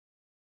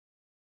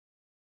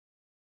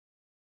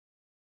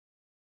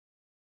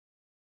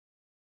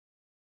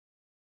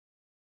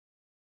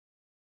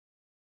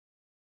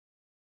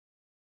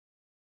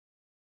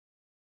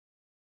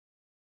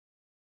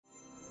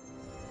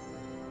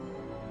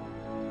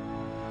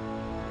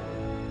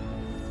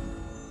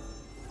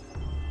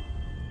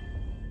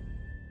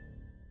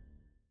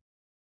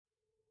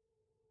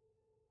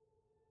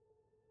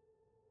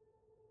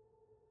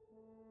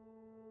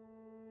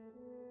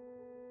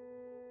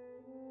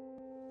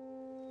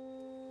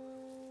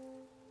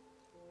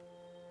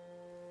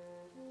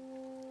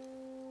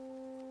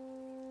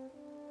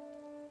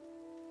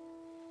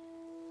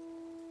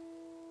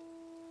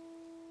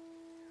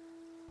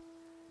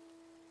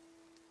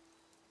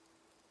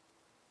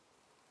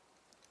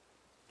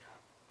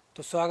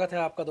तो स्वागत है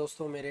आपका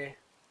दोस्तों मेरे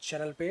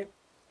चैनल पे।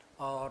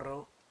 और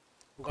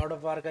गॉड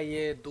ऑफ वार का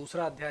ये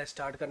दूसरा अध्याय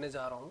स्टार्ट करने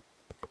जा रहा हूँ,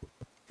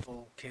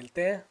 तो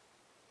खेलते हैं।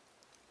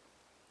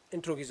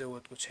 इंट्रो की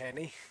ज़रूरत कुछ है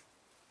नहीं,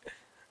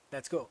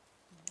 let's go.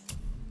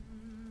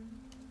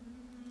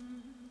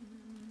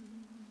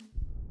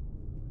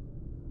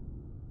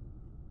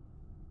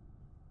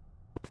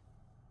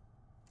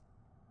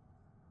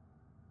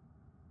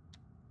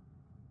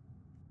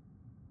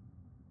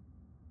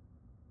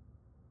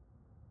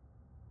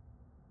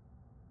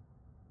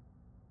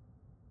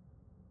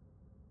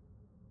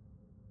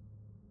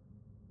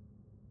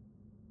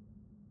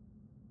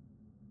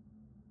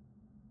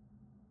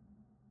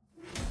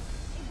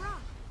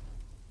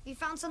 You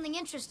found something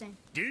interesting.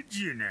 Did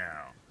you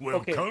now? Well,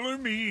 Okay. color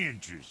me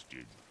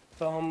interested.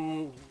 तो हम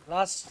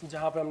लास्ट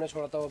जहाँ पे हमने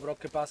छोड़ा था वो ब्रॉक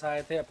के पास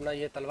आए थे अपना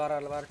ये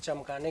तलवार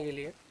चमकाने के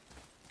लिए,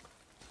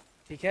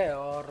 ठीक है।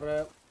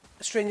 और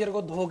स्ट्रेंजर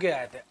को धो के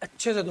आए थे,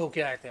 अच्छे से धो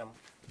के आए थे हम।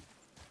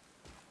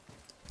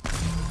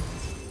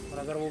 और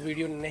अगर वो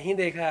वीडियो नहीं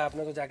देखा है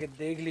आपने तो जाके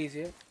देख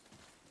लीजिए।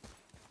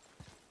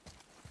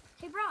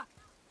 Hey, Brock.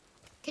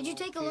 Could you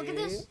take a look at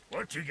this?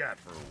 What you got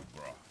for old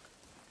Brock?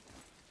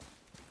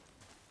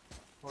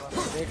 थोड़ा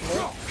सा देख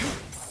लो।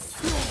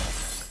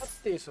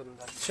 अति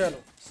सुंदर।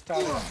 चलो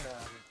स्टार्ट करते हैं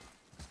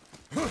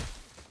आगे।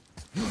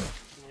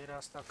 ये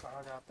रास्ता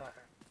कहाँ जाता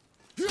है?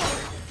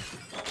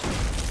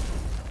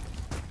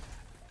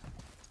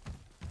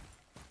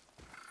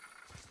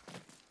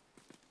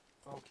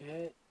 Okay.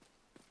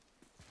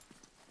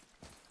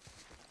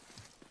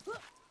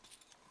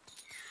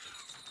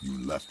 You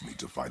left me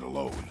to fight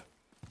alone.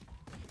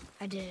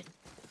 I did.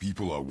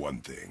 People are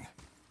one thing.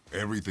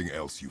 Everything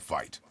else you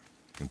fight.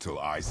 Until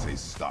I say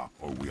stop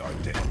or we are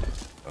dead.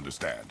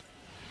 Understand?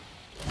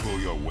 Pull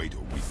your weight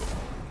or we go.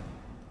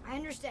 I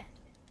understand.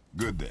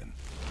 Good then.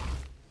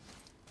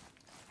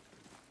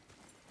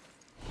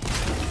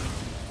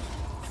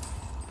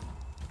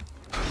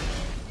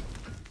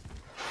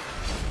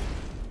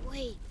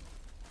 Wait.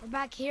 We're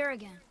back here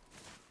again.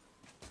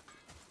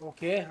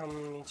 Okay, हम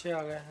नीचे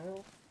आ गए हैं।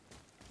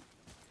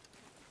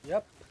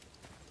 Yup.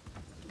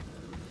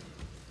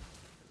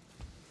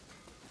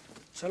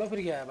 चलो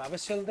फिर क्या है,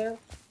 वापस चलते हैं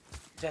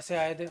जैसे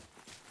आए थे।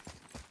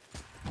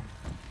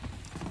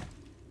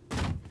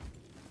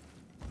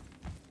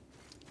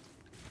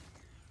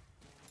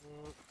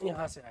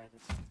 यहाँ से आए थे।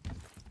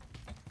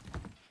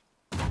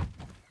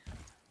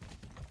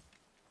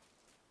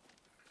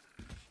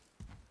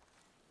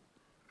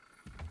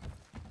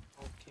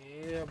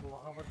 ओके, अब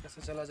वहाँ पर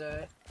कैसे चला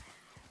जाए?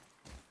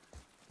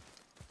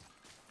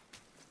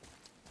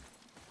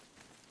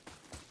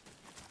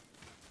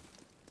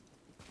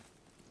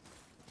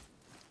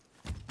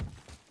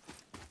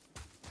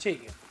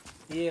 ठीक है,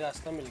 ये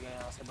रास्ता मिल गया।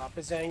 यहाँ से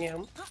वापस जाएंगे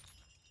हम।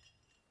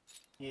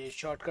 ये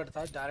शॉर्टकट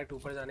था डायरेक्ट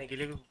ऊपर जाने के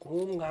लिए,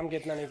 घूम घाम के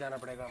इतना नहीं जाना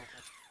पड़ेगा हमको।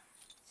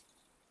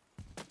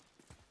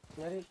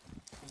 अरे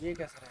ये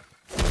कैसा रहेगा?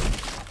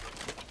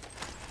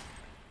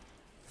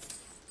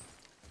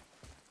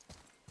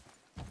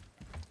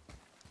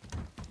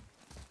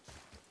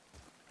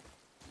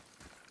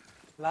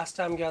 लास्ट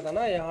टाइम क्या था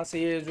ना, यहाँ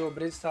से ये जो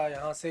ब्रिज था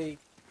यहाँ से ही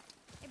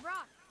Hey,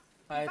 Brock.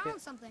 आए I थे।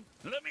 found something.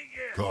 Let me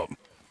guess. Come.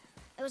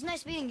 It was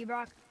nice meeting you,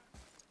 Brock.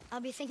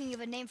 I'll be thinking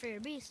of a name for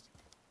your beast.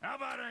 How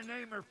about I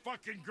name her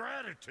fucking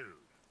Gratitude?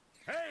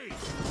 Hey,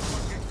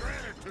 fucking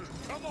Gratitude,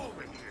 come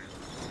over here.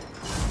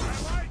 I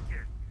like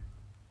it.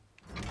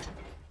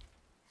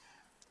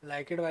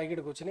 Like it वाइक it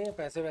कुछ नहीं है,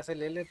 पैसे वैसे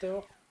ले लेते हो।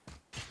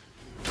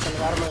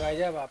 तलवार मंगाई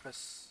जाए वापस।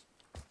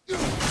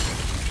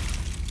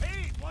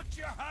 Hey, what's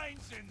your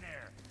hinds in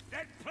there?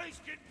 That place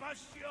can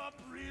bust you up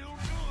real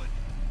good.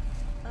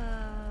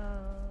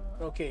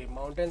 Okay,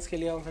 mountains के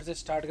लिए हम फिर से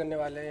स्टार्ट करने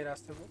वाले हैं ये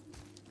रास्ते को।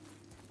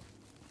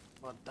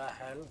 What the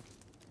hell?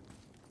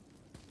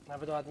 यहाँ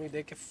पे तो आदमी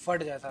देख के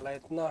फट जाए साला,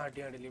 इतना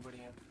हड्डियाँ डली पड़ी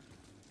हैं।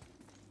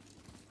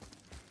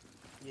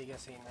 ये क्या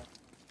सीन है?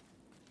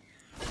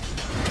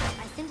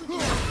 I think we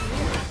can.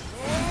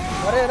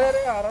 अरे अरे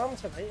अरे, आराम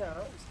से भाई,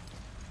 आराम से।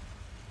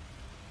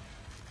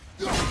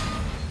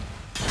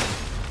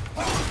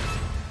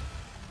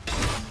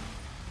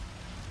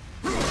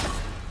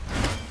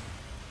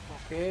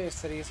 ओके,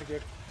 इस तरीके से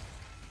गेट।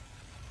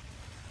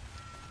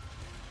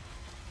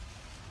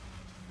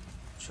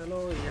 चलो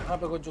यहाँ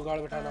पे कुछ जुगाड़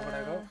बिठाना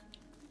पड़ेगा।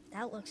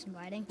 That looks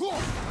inviting.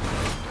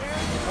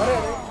 अरे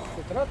अरे,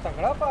 कितना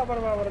तगड़ा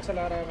पावर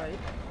चला रहा है भाई।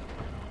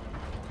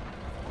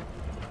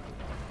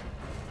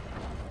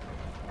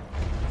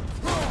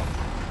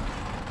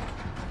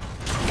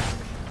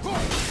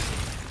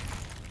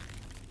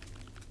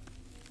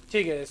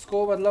 ठीक है,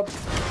 इसको मतलब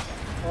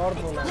और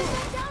धोना है।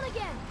 Down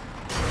again.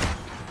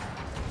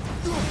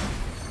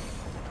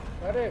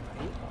 अरे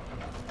भाई,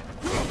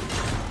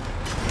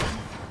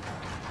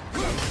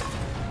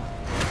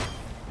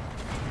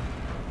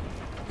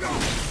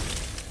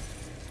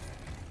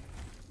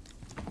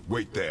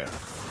 Wait there.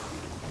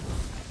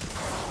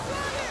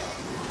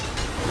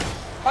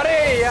 अरे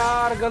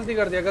यार, गलती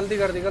कर दी गलती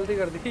कर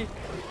दी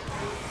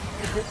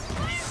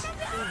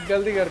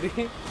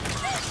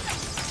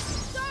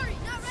Sorry,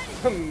 not ready.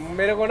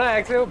 मेरे को ना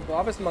एक्स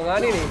वापस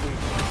मंगानी नहीं थी।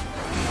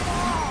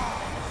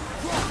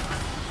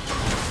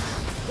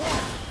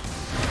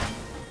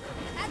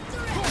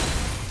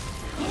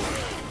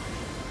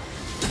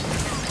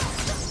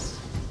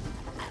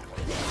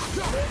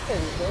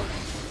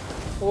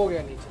 हो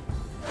गया नीचे।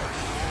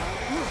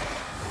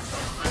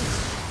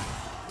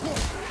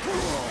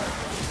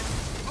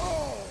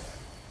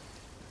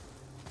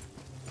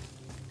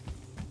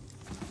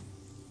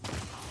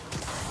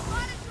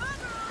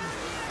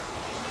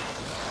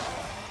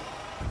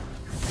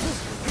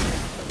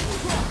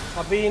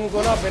 अभी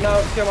इनको ना बिना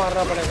उसके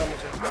मारना पड़ेगा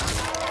मुझे।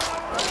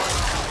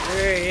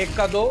 ये एक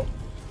का दो।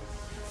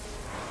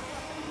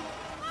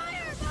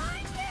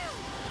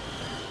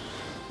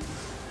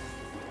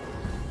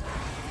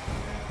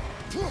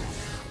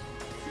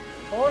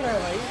 कौन है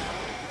भाई?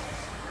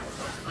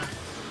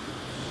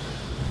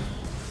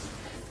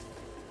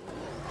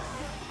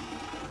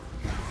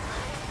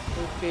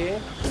 ओके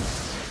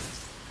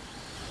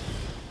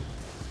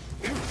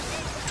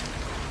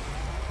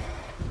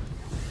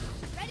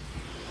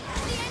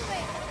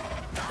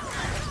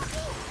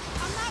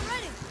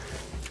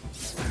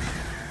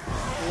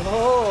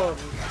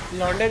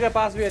लौंडे के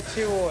पास भी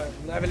अच्छी वो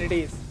है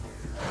एबिलिटीज।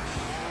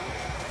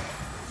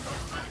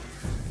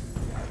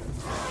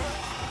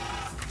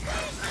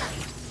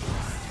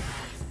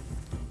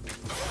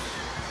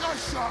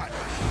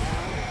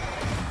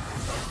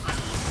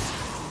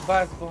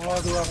 बस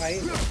बहुत हुआ भाई।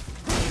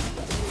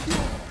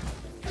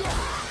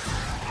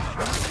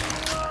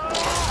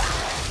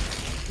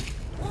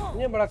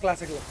 ये बड़ा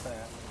क्लासिक लगता है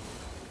यार।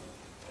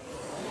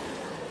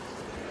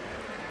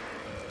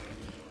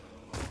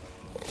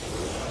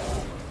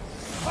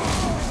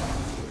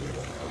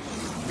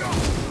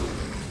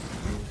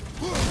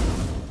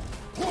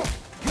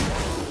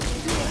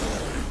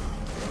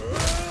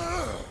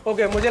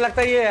 ओके मुझे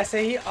लगता है ये ऐसे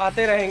ही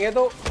आते रहेंगे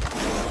तो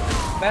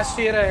बेस्ट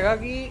ये रहेगा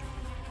कि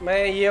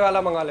मैं ये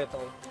वाला मंगा लेता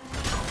हूँ।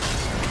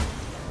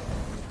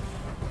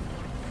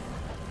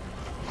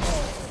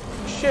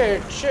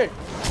 शिट शिट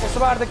इस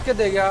बार दिक्कत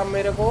दे गया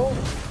मेरे को।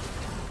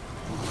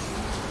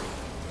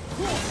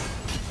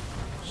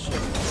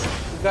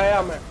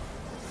 गया मैं।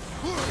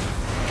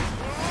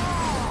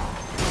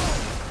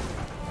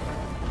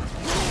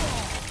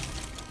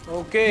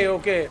 Okay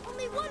okay it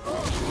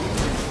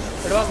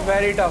was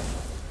very tough.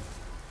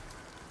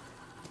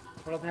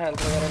 थोड़ा सा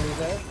हेल्थ वगैरह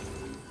मिलता है।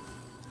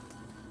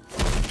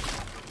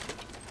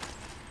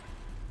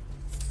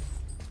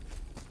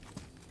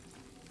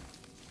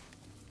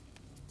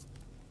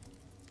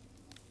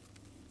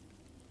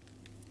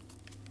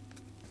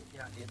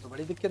 यार ये तो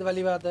बड़ी दिक्कत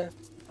वाली बात है।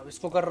 अब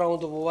इसको कर रहा हूँ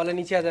तो वो वाला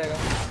नीचे आ जाएगा।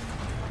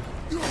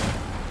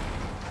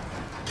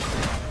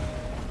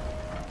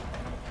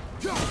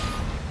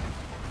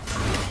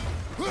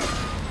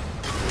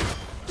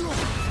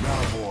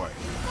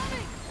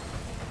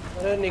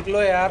 अरे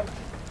निकलो यार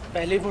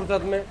पहली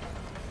फुर्सत में।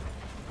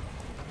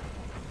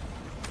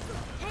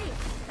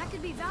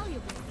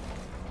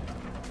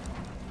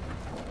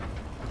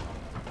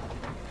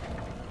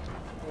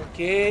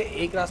 ओके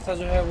एक रास्ता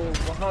जो है वो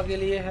वहां के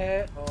लिए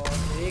है और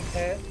एक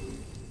है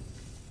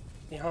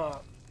यहाँ।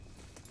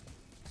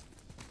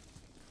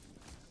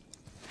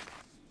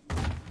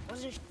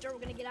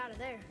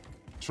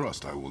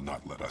 Trust I will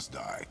not let us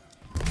die.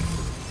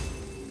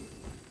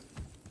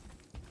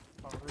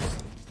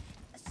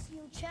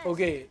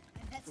 Okay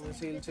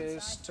seal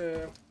chest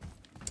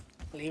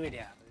leave it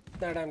यार।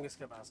 इतना टाइम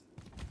किसके पास?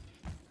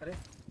 अरे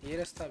ये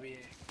रास्ता भी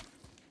है।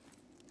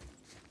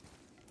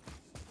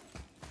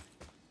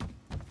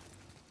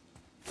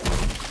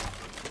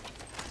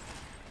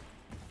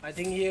 आई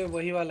थिंक ये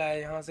वही वाला है।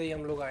 यहाँ से ही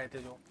हम लोग आए थे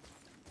जो।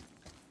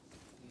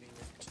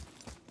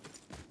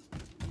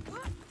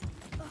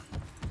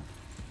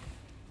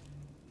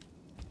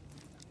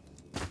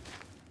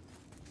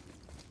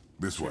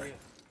 This way.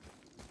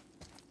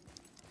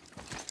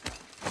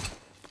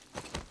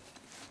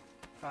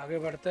 आगे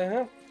बढ़ते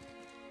हैं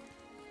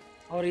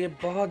और ये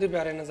बहुत ही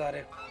प्यारे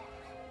नज़ारे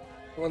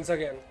once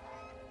again.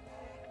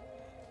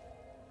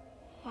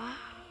 Wow.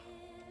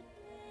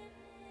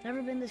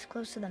 Never been this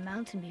close to the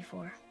mountain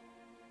before.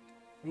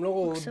 हम लोग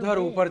को उधर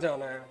ऊपर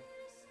जाना है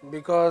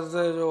बिकॉज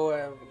जो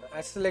है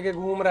ऐसे लेके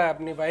घूम रहा है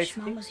अपनी वाइफ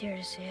की,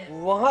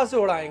 वहां से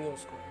उड़ाएंगे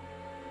उसको।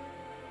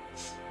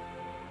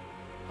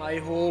 आई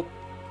होप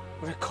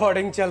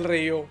रिकॉर्डिंग चल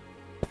रही हो।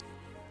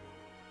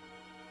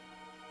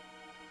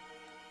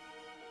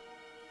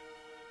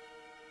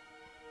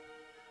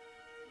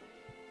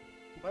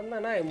 बंदा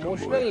ना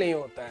इमोशनल नहीं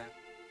होता है।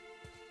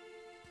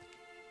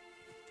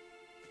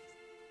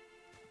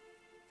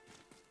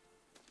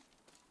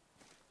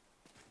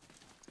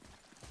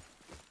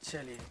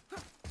 चलिए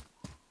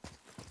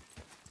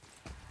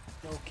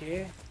ओके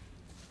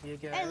ये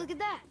क्या है? Hey, look at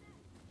that.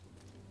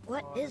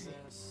 What is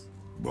it?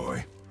 Boy.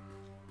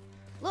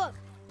 Look,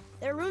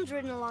 there are runes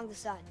written along the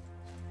side.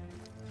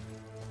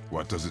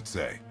 What does it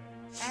say?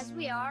 As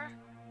we are,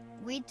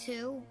 we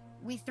two,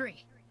 we three.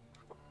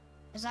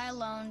 As I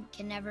alone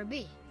can never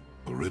be.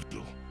 A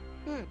riddle.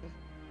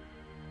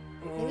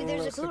 Maybe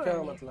there's a clue क्या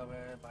around here. मतलब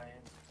है भाई?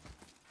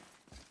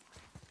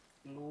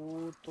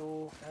 लू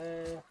तो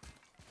है,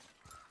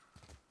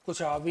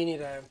 कुछ आ भी नहीं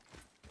रहा है।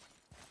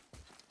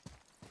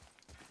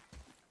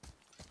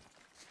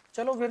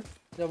 चलो फिर,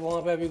 जब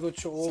वहाँ पे अभी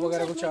कुछ वो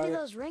वगैरह कुछ आ गया।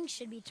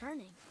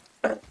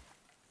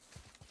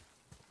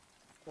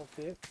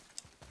 ओके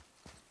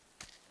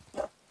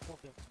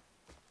ओके,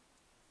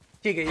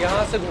 ठीक है,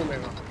 यहाँ से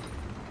घूमेगा।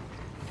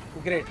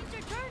 ग्रेट।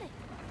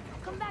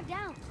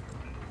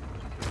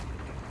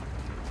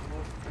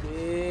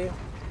 ओके,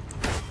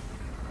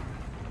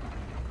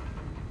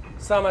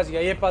 समझ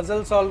गया। ये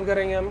पजल सॉल्व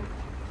करेंगे हम।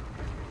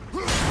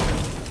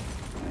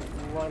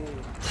 1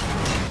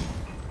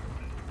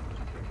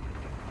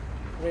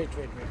 वेट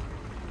वेट वेट,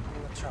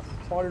 अच्छा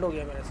फॉल्ट हो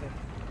गया मेरे से।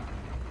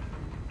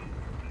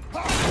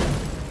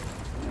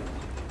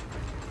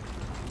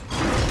 I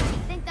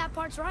think that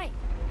part's right.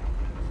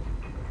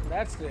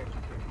 That's great.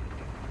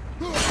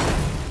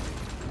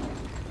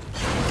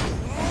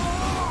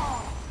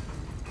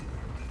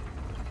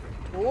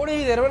 थोड़ी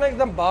ही देर में ना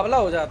एकदम बावला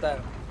हो जाता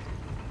है।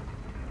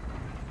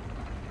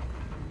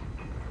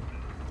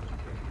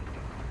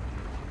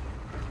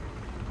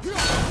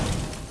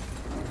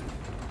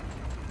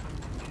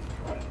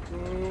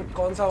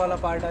 कौन सा वाला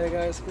पार्ट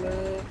आएगा इसमें?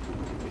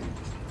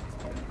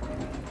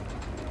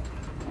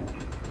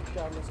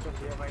 क्या मिस कर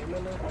दिया भाई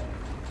मैंने?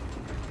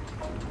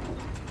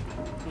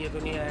 ये तो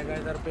नहीं आएगा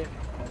इधर पे।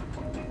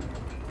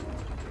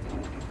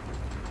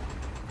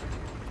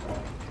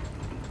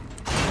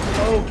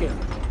 Okay,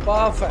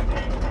 perfect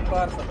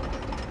perfect.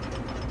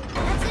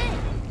 That's it.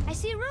 I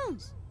see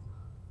runes.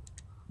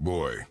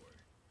 Boy,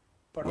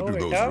 पढ़ो what do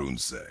those बेटा।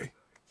 runes say?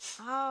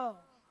 Oh,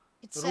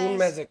 it Rune says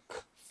magic।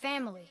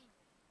 family.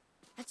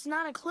 That's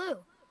not a clue.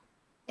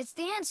 It's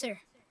the answer.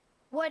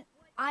 What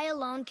I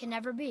alone can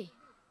never be.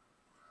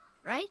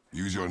 Right?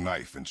 Use your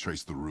knife and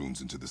trace the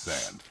runes into the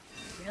sand.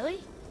 Really?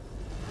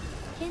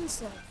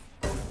 Kinsley.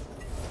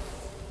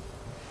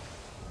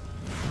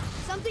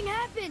 Something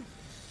happened.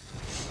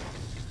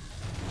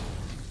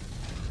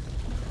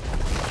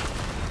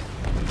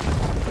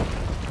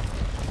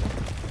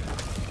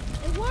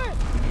 It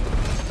worked.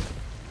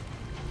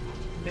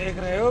 देख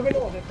रहे हो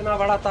विनोद, इतना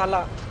बड़ा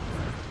ताला।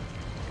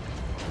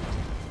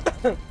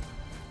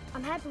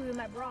 I'm happy we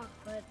met Brock,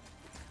 but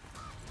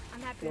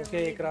I'm happy to okay,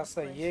 leave एक this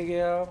रास्ता place. ये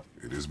गया।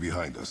 It is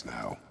behind us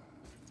now.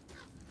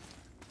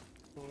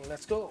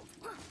 Let's go.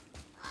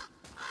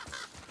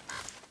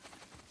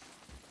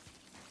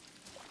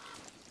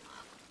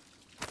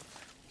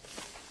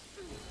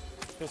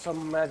 सब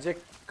मैजिक।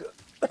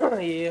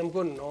 ये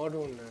हमको 9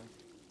 ढूंढना है,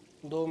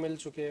 2 मिल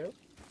चुके हैं।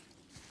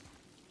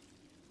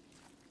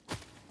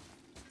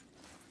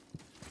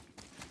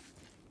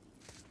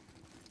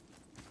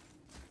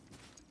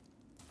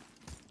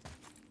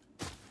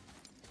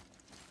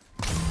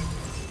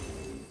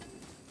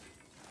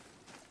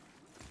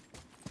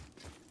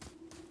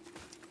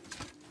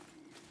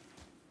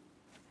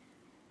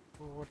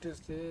 What is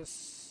this?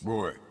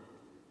 Boy,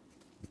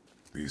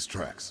 these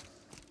tracks.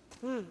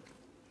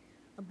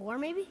 A boar,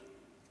 maybe?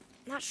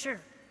 Not sure,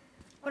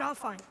 but I'll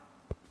find.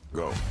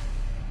 Go.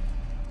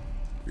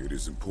 It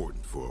is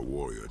important for a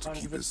warrior to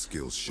keep his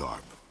skills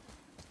sharp.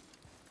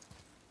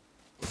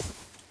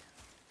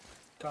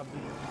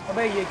 कभी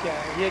अबे ये क्या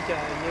है? ये क्या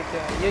है? ये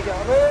क्या है? ये क्या?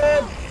 अबे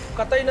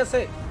कतई न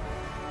से।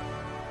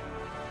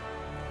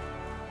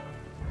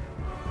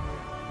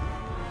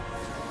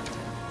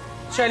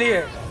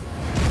 चलिए,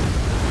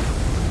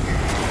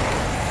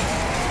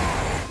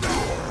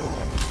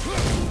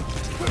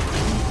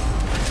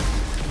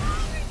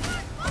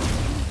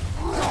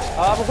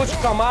 अब कुछ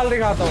कमाल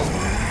दिखाता हूँ।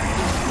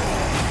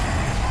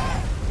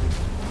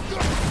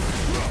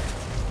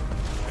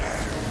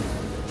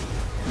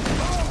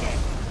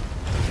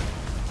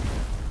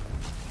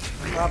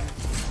 अब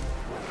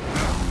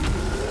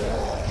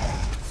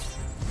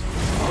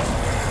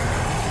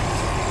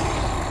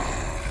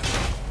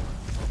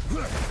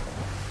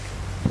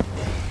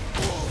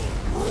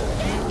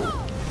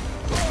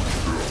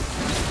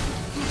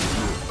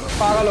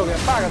पागल हो गया,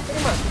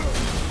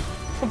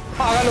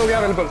 पागल हो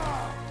गया बिल्कुल।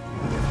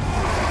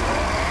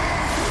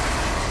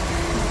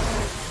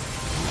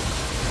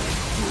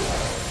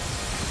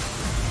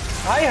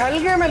 भाई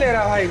हल्के में ले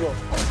रहा भाई को।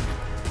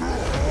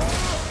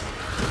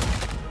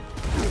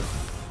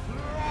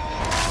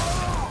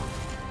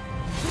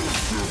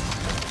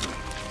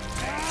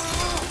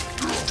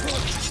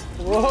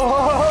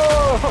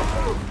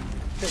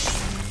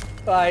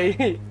 भाई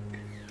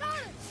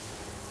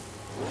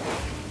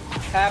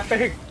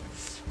एपिक।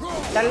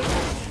 चल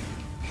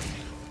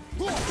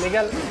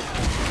निकल।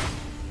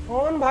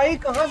 कौन भाई?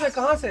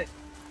 कहां से?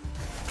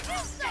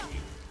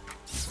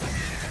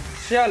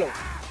 चलो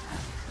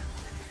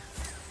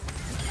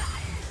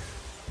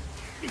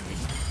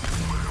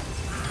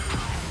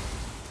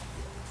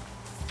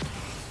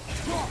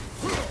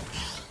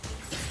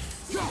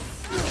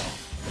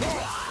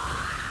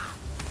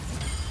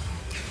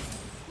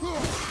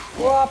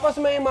वो आपस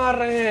में ही मार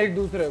रहे हैं एक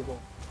दूसरे को।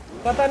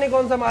 पता नहीं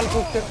कौन सा माल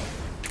फूकते।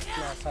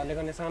 साले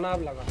का निशाना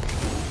अब लगा।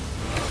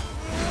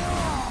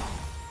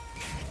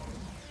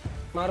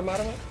 मार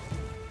मार मार।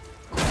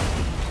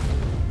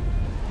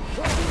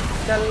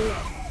 चल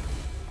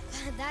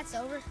That's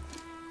over.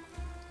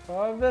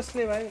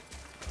 ऑब्वियसली भाई।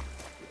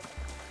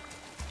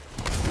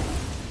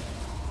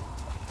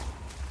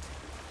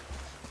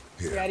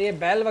 यार ये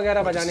बैल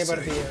वगैरह बजानी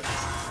पड़ती है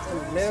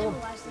मेरे को।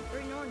 Symbolize the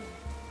three Nornir.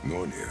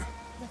 Nornir.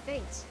 The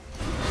fates.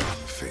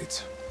 Fates.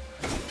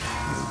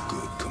 No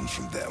good comes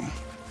from them.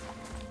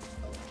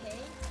 Okay.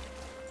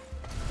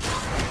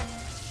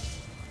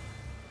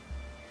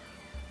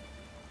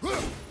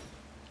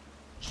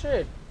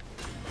 Shit.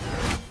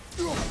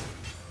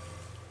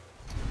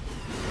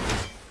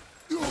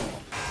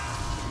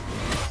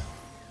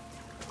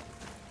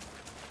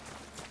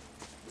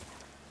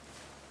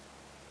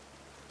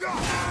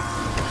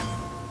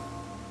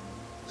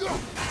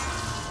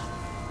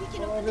 We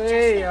can open the अरे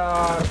chest now.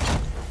 यार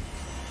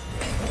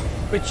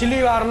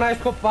पिछली बार ना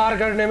इसको पार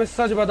करने में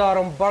सच बता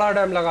रहा हूँ बड़ा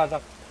टाइम लगा था।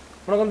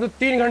 मतलब कम से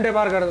 3 घंटे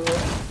पार कर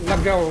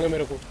लग गए होंगे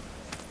मेरे को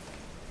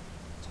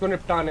इसको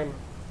निपटाने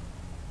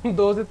में।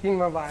 2 से 3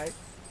 में भाई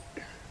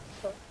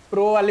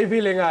प्रो वाली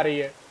फीलिंग आ रही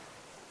है।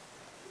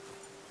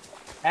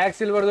 एक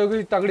सिल्वर दो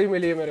की तगड़ी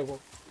मिली है मेरे को।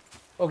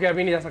 ओके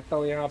अभी नहीं जा सकता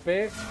हूँ यहाँ पे।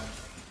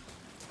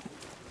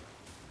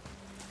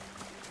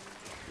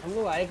 हम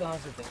लोग आए कहाँ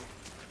से थे?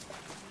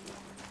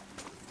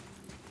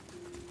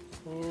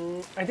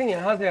 आई थिंक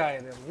यहाँ से आए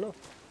थे हम लोग।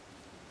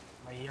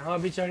 भाई यहाँ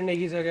भी चढ़ने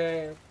की जगह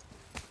है।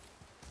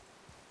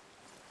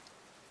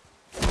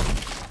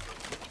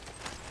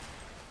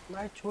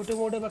 भाई छोटे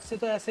मोटे बक्से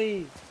तो ऐसे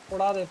ही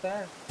उड़ा देता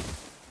है।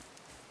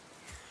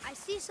 I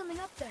see something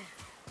up there.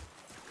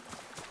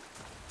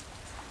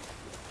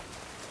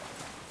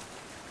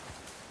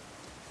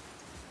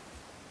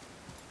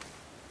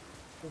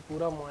 तो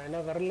पूरा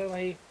मुआयना कर ले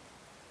भाई।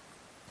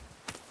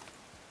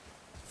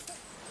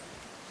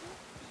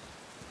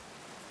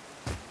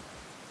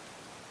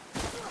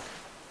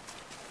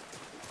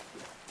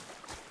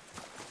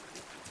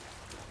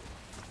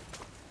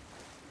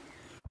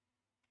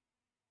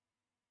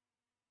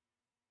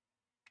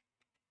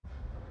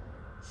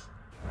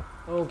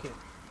 Okay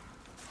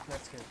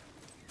let's go.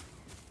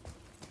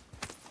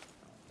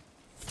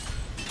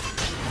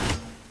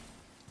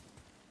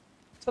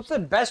 सबसे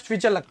बेस्ट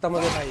फीचर लगता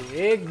मुझे भाई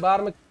एक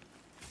बार में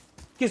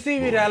किसी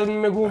भी रैल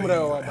में घूम रहे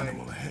हो भाई।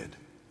 Animal ahead.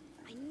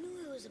 I knew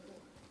it was a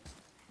bull.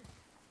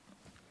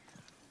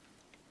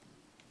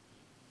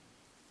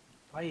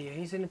 भाई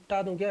यहीं से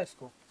निपटा दूं क्या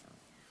इसको?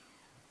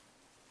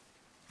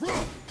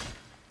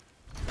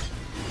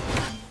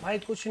 भाई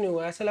कुछ नहीं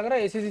हुआ ऐसा लग रहा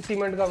है एसीसी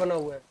सीमेंट का बना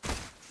हुआ है।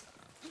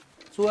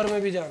 सुअर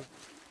में भी जान।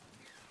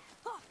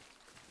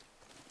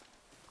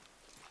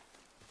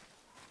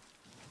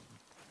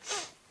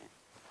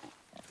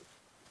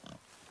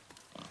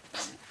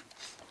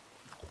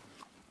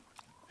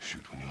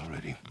 Shoot when you're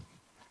ready.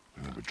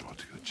 Remember, draw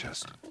to your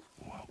chest.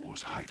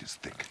 War's hide is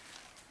thick.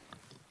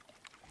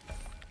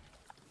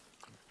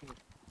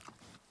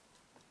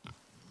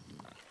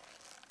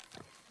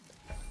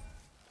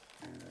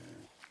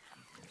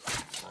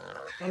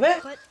 अबे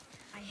But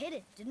I hit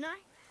it, didn't I?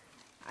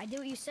 I did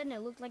what you said and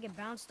it looked like it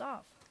bounced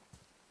off.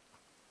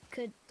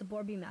 Could the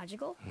board be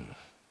magical?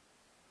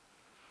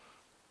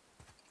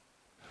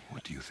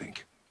 What do you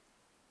think?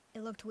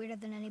 It looked weirder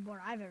than any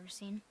board I've ever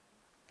seen.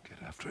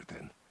 Get after it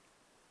then.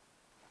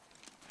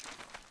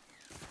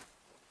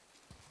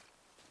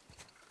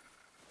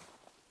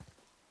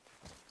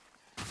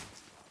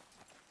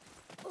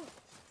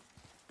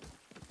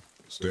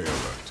 Stay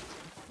alert.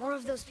 More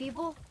of those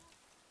people?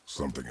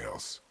 Something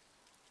else.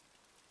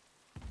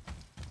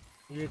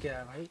 ये क्या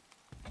है भाई?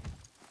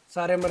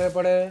 सारे मरे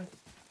पड़े।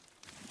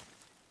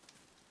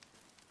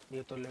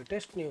 ये तो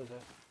latest news है।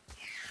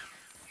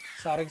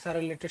 सारे के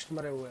सारे लेटेस्ट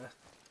मरे हुए हैं।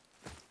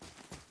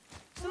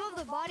 Some of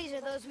the bodies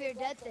are those weird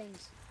dead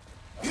things.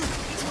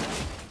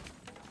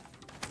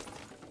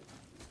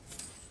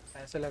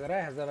 ऐसे लग रहा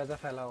है हैजा वैजा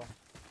फैला हुआ।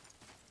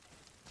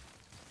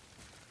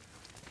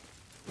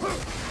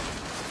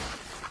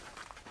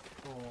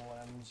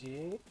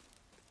 OMG।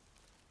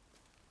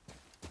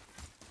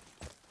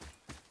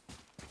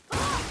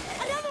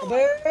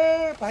 अबे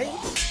भाई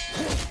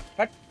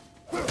हट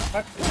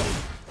हट।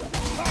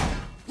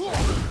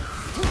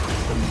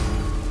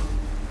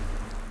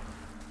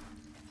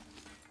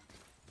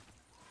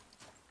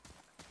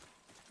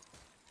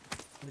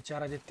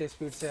 बेचारा जितने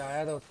स्पीड से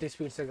आया था उतनी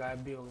स्पीड से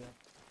गायब भी हो गया।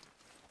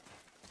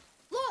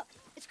 Look!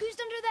 It's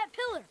squeezed under that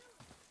pillar!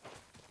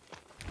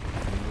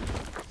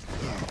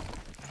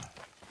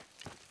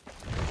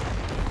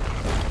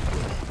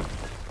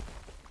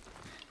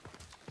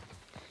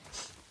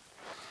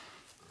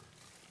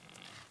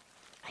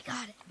 I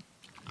got it.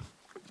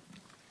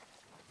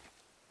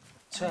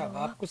 अच्छा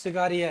आपको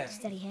सिखा रही है।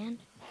 Steady hand.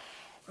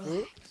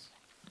 Relax.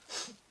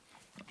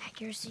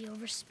 Accuracy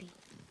over speed.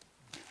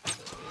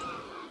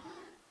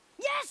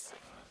 Yes!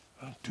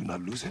 Do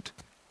not lose it.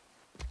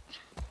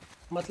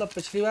 मतलब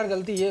पिछली बार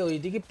गलती ये हुई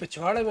थी कि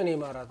पिछवाड़े में नहीं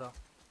मारा था।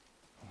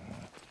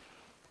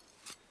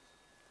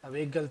 अब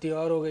एक गलती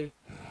और हो गई।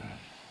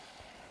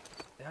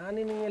 ध्यान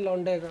ही नहीं है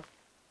लौंडे का।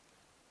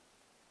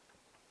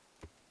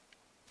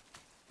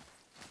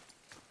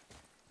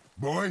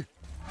 Boy?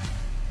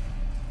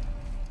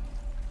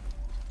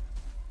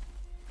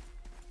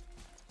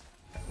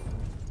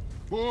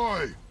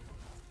 Boy!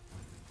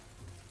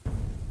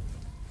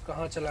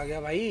 कहाँ चला गया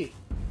भाई?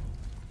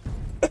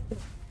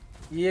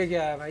 ये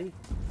क्या है भाई?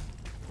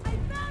 I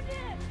found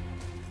him!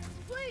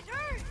 Please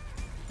hurry!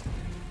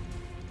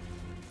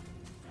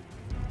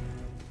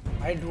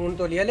 भाई ढूंढ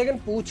तो लिया लेकिन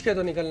पूछ के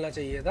तो निकलना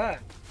चाहिए था।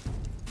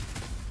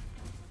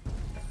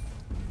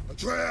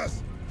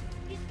 Atreus!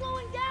 He's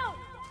slowing down!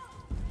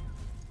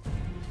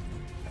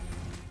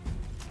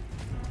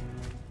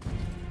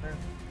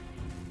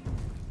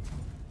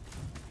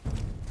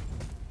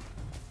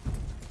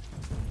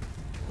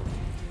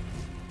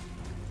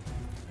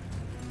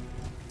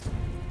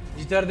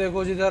 जिधर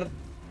देखो जिधर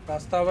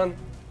रास्ता बंद।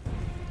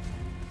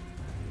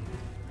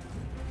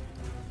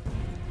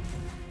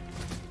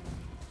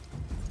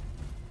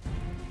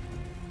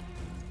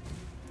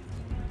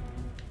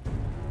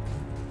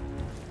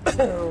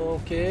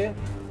 ओके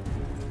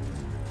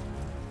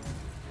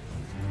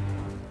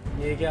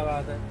ये क्या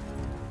बात है?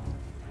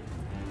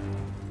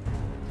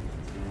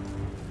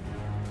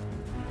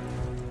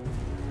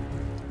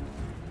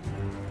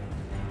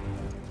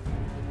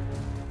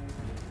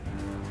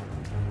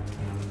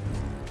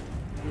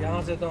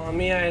 यहाँ से तो हम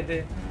ही आए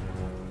थे।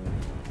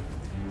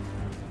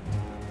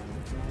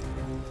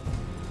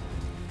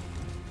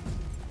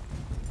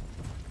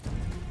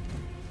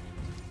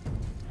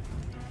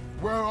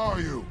 Where are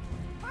you?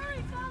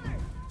 Hurry, father!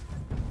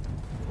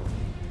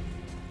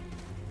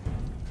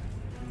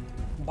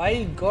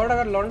 भाई गॉड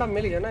अगर लौंडा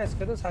मिल गया ना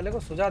इसके तो साले को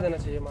सुझा देना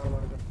चाहिए मार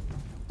मार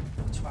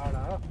कर।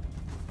 छाड़ा।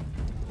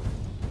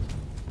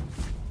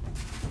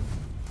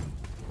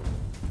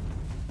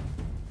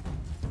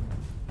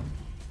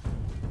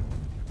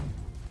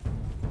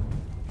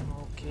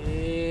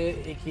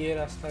 एक ये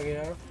रास्ता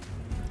गया।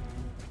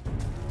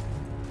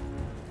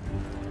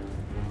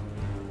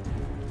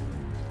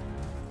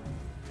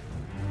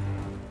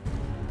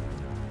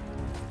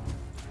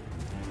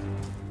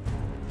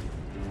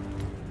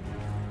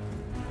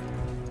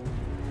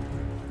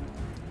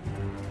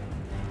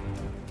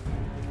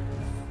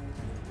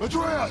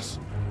 Atreus!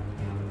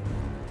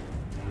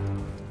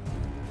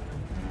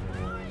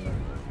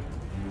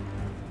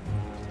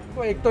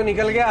 वो एक तो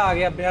निकल गया आ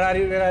गया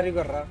बेरारी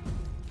कर रहा।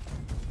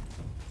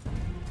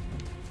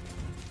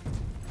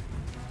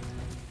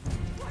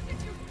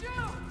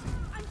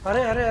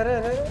 अरे अरे अरे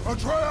अरे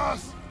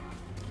Atreus!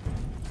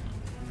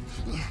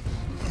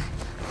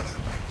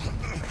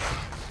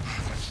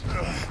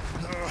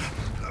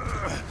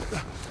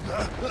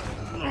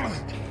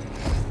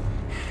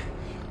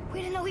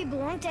 We didn't know he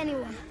belonged to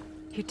anyone.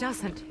 He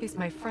doesn't. He's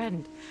my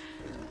friend.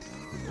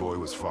 The boy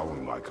was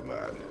following my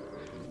command.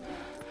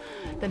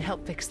 Then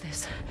help fix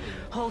this.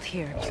 Hold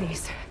here,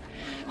 please.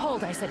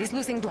 Hold, I said. He's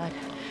losing blood.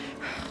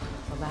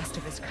 The last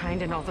of his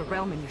kind in all the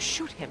realm, and you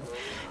shoot him.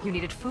 You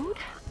needed food?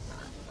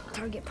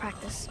 Target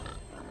practice.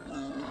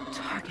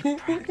 Target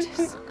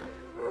practice.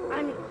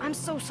 I'm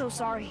so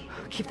sorry.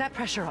 Keep that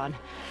pressure on.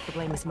 The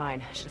blame is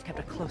mine. I should have kept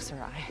a closer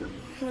eye.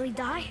 Will he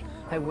die?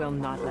 I will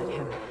not let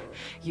him.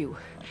 You.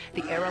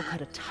 The arrow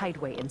cut a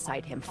tideway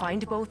inside him.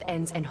 Find both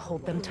ends and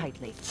hold them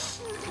tightly.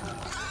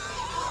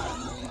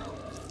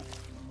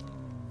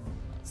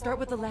 Start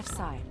with the left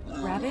side.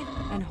 Grab it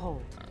and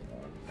hold.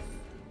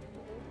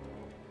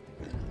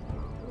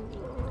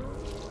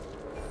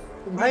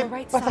 भाई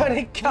पता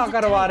नहीं क्या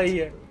करवा रही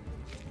है।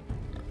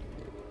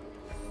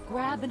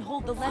 Grab and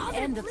hold the left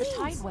end of the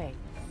tideway.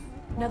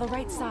 Now the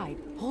right side.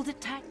 Hold it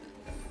tight.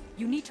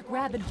 You need to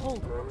grab and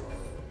hold.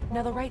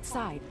 Now the right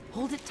side.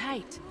 Hold it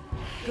tight.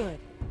 Good.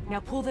 Now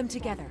pull them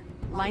together.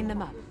 Line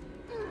them up.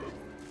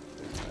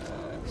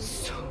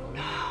 So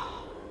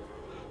now,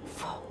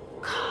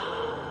 focus.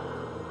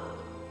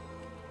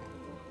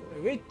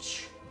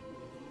 Witch.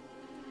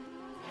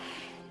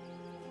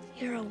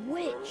 You're a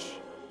witch.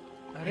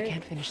 I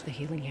can't finish the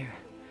healing here.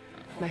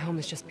 My home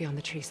is just beyond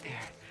the trees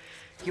there.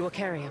 You will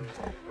carry him.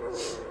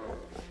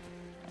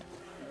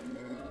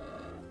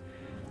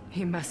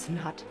 He must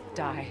not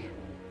die.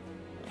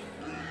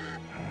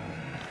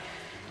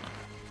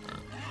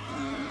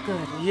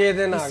 Good.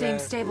 He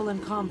seems stable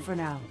and calm for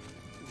now.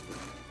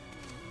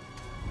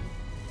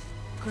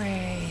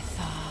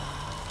 Kratos.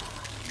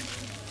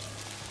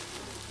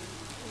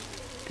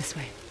 This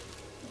way.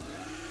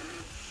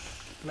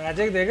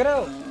 Magic देख रहे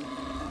हो?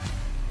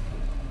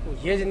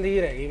 ये जिंदगी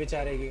रहेगी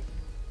बेचारे की।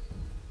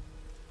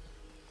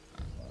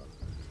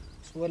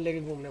 सुअर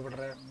लेके घूमने पड़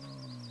रहा है।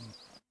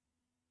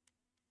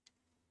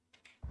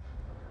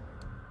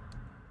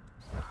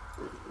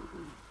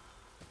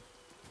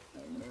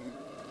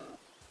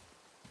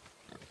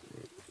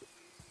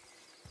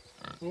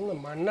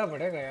 मानना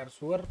पड़ेगा यार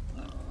सुअर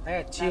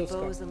है अच्छी है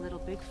उसका। Is a little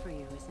big for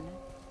you, isn't it?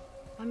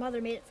 My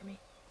mother made it for me.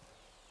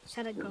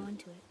 Said I'd grow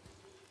into it.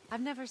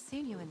 I've never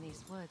seen you in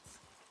these woods.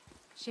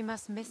 She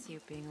must miss you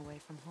being away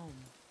from home.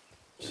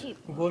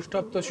 Ghost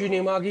of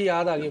Tsushima की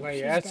याद आ गई भाई।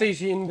 ऐसे ही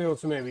scene थे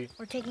उसमें भी।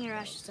 We're taking her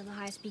ashes to the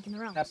highest peak in the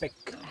realms. Epic.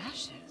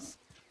 Ashes?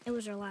 It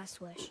was her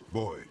last wish.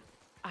 Boy.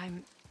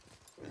 I'm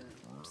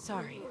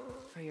sorry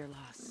for your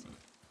loss.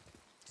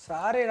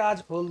 सारे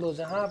राज खोल दो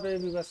जहाँ पे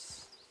भी बस।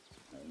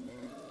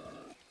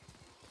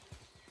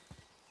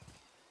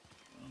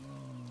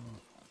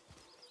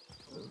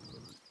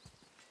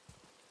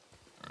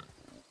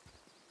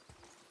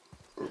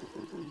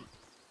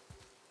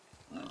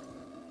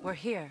 We're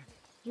here.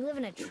 You live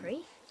in a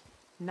tree?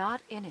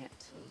 Not in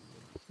it.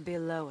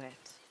 Below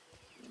it.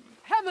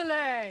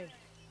 Hemele!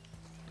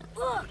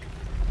 Look!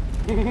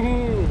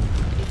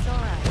 It's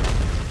alright.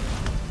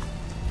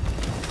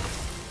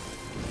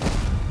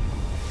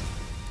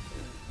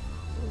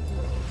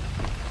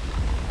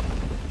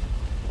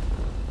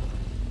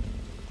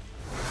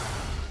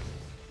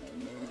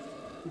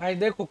 भाई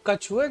देख हुक्का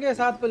छुए के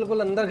साथ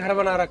बिल्कुल अंदर घर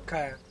बना रखा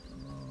है।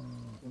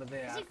 बता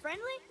Is यार he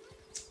friendly?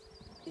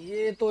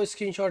 ये तो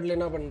स्क्रीनशॉट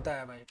लेना बनता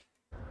है भाई।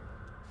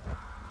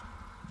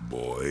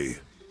 Boy.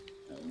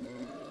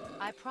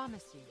 I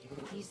promise you,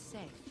 he's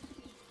safe.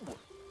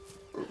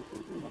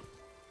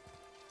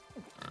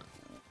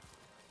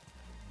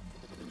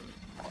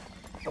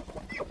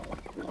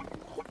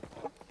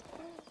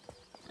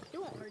 You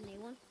won't hurt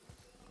anyone.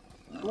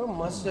 वो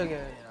मस्त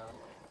जगह है यार।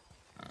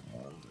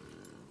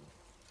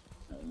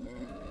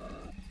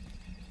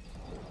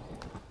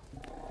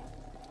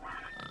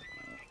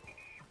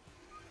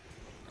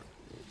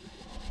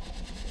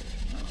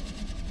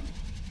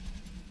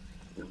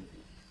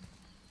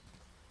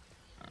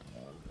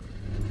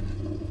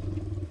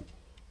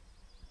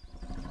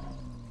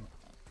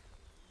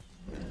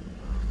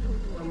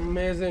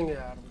 अमेजिंग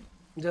यार,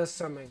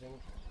 जस्ट अमेजिंग।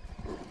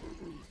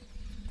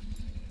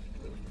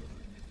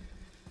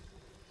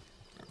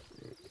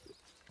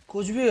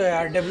 कुछ भी है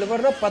यार,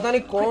 डेवलपर ना पता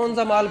नहीं कौन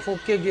सा माल फूक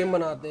के गेम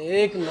बनाते हैं,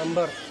 एक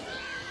number.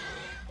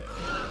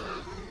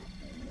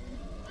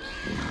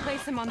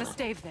 Place him on the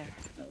stave there.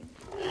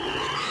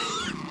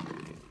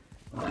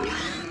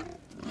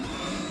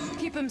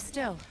 Keep him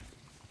still.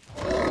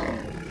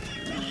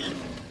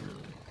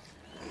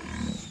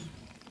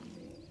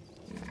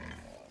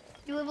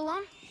 You live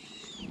alone?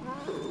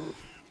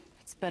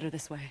 It's better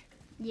this way.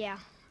 Yeah,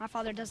 my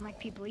father doesn't like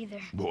people either.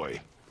 Boy.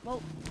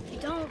 Well,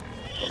 don't.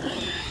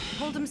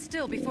 Hold him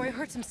still before he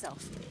hurts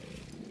himself.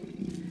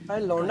 भाई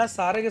लौंडा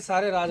सारे के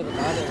सारे राज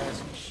बता देगा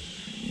इसको।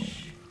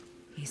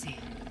 Easy.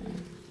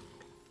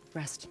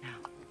 Rest now.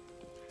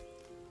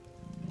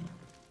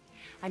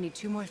 I need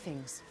 2 more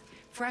things.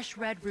 Fresh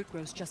red root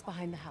grows just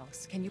behind the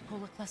house. Can you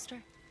pull a cluster?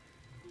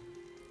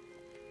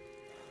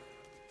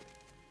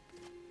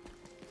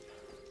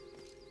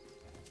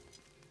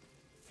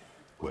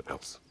 What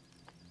else?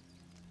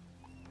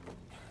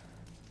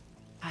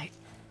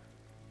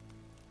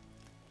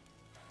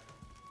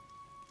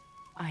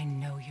 I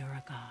know you're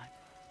a god.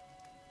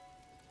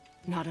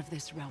 Not of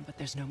this realm, but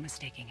there's no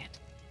mistaking it.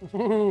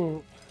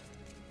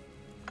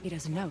 He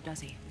doesn't know,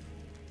 does he?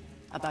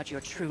 About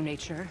your true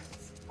nature?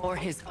 Or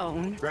his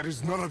own? That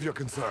is none of your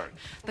concern.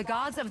 The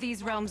gods of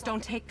these realms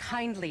don't take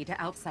kindly to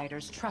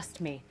outsiders,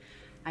 trust me.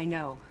 I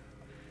know.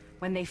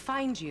 When they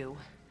find you,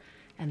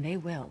 and they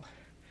will,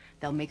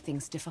 they'll make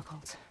things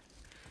difficult.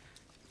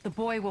 The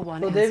boy will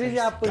want तो देवी जी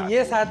answers. आपको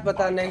ये साथ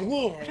बताना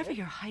नहीं है Whatever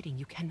you're hiding,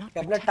 you cannot कि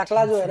अपना protect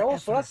टकला him जो है ना वो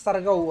forever. थोड़ा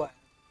सरगा हुआ है।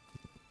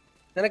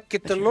 मैंने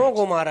कितनों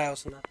को मारा है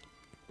उसने।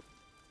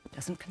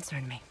 Doesn't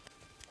concern me.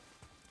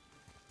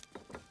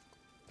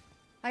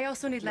 I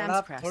also need थोड़ा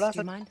lamb's cress. थोड़ा Do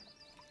you सा mind?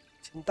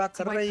 चिंता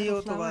कर White रही हो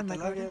petal तो flower in बात my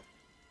अलग है। garden.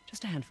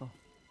 Just a handful.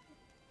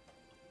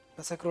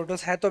 वैसे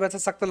क्रोटोस है तो वैसे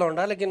सख्त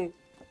लौंडा, लेकिन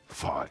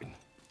Fine.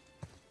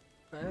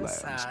 Lamb's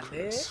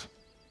साले cress.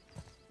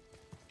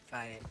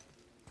 फाइन।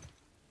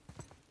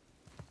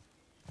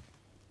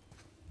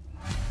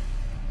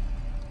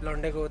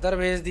 लौंडे को उधर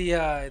भेज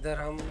दिया, इधर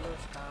हम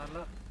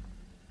साला।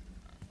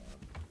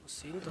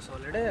 सीन तो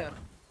सॉलिड है यार।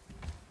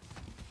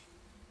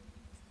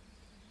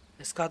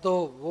 इसका तो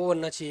वो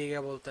बनना चाहिए,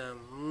 क्या बोलते हैं,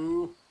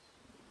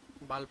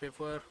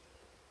 वॉलपेपर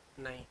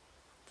नहीं,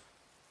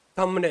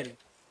 थंबनेल।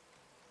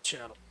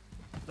 चलो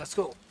लेट्स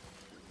गो।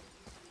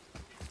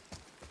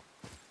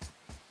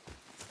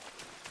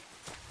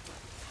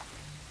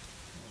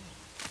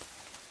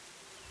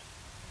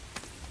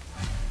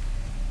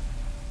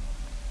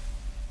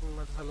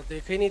 मैं तो साला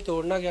देखा ही नहीं,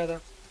 तोड़ना क्या था।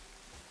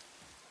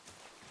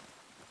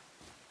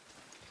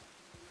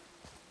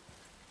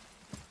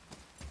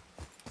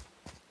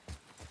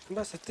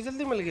 बस इतनी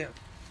जल्दी मिल गया।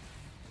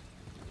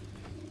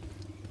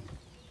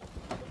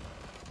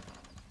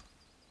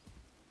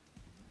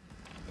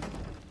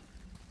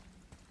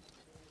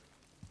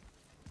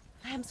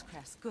 Lamb's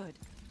cress, good.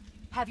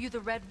 Have you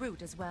the red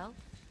root as well?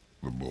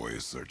 The boy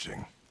is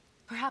searching.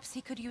 Perhaps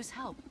he could use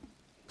help.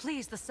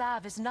 Please, the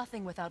salve is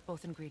nothing without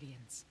both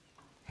ingredients.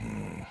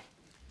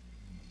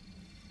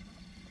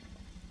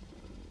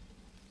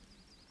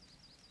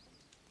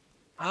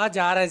 हाँ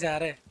जा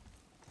रहे।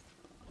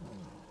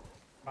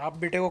 आप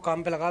बेटे को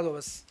काम पे लगा दो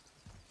बस।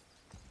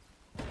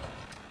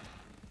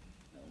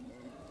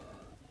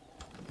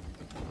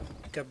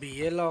 कभी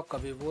ये लाओ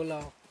कभी वो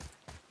लाओ।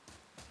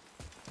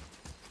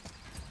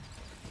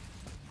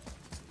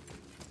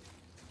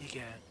 ये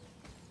क्या है?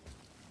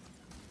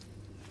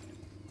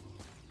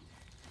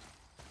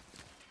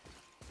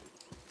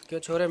 क्यों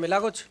छोरे, मिला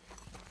कुछ?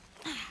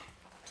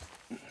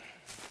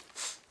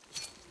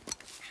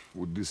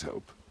 Would this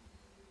help?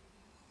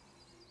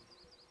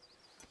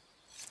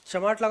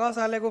 चमाट लगाओ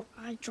साले को।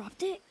 I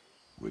dropped it?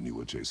 When you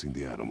were chasing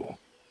the animal.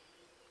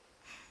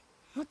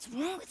 What's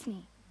wrong with me?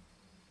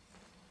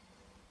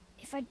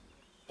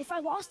 If I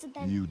lost it,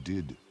 then You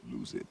did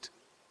lose it.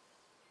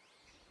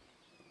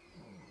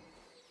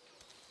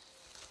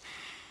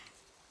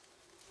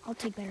 I'll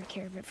take better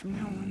care of it from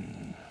now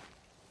on.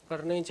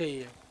 करना ही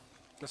चाहिए।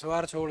 इस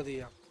बार छोड़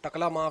दिया।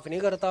 टकला माफ नहीं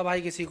करता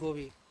भाई किसी को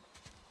भी।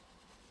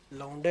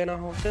 लौंडे ना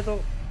होते तो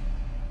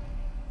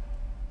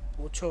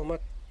पूछो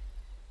मत।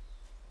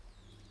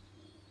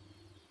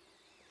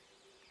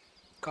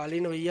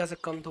 कालीन भैया से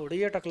कम थोड़ी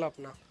है टकला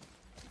अपना।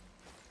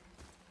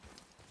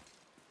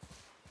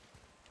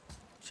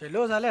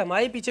 चलो साले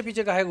हमारे पीछे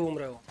पीछे काहे घूम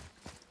रहे हो?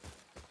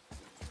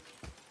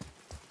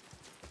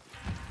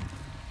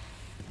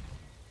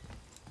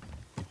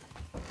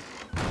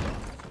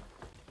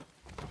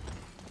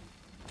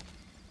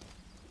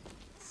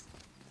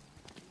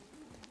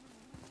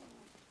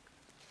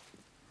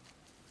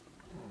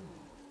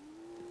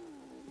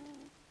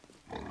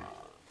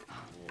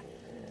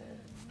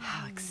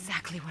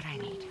 Exactly what I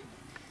need.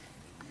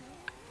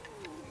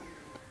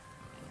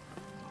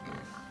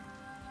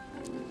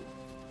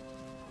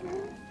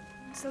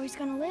 So he's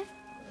gonna live?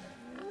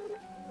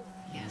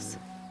 Yes.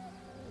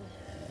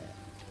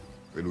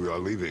 Then we are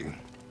leaving.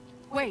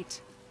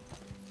 Wait.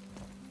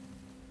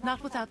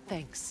 Not without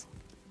thanks.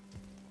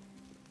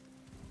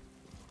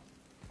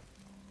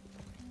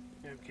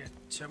 क्या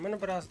चमन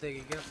परास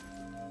देगी क्या?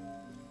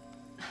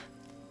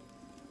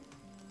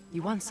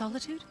 You want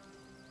solitude?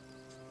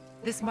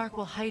 This mark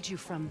will hide you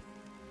from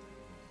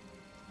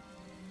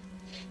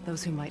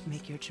those who might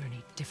make your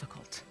journey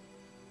difficult.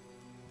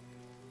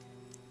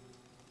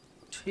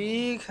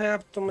 ठीक है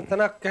अब तुम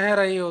इतना कह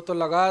रही हो तो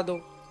लगा दो।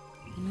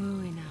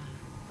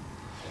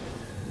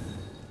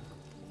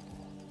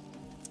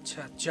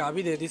 अच्छा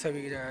चाबी दे दी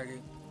सभी की जगह की।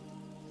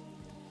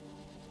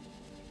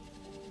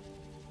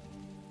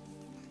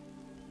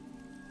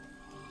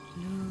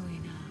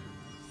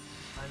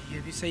 ये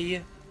भी सही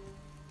है।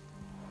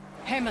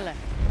 Hemele.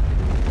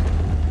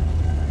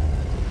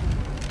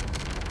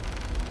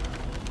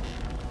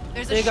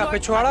 There's a एक short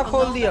पिछवाड़ा cut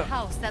खोल along दिया। the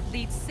house that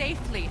leads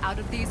safely out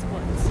of these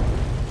woods.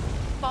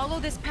 Follow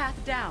this path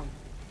down,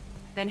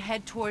 then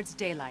head towards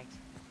daylight.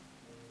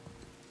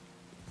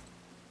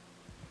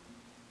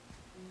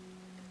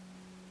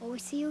 Will we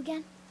see you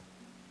again?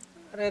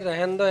 अरे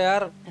रहने दो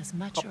यार, As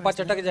much or papa as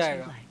चटक little as you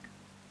जाएगा। like.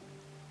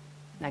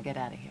 Now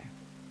get out of here.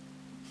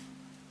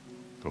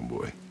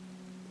 Tomboy.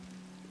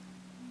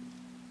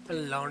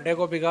 लौंडे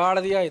को बिगाड़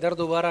दिया, इधर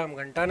दोबारा हम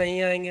घंटा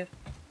नहीं आएंगे।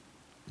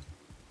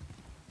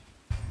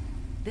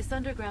 This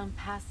underground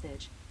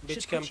passage Which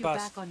should put you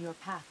campus? back on your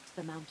path to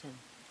the mountain.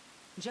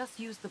 Just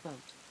use the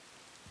boat.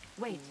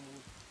 Wait,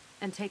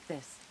 and take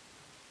this.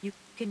 You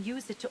can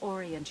use it to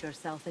orient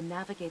yourself and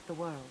navigate the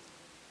world.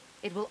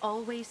 It will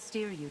always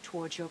steer you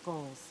towards your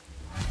goals.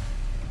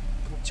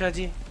 अच्छा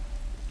जी।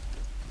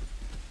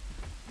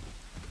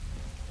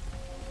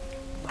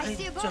 भाई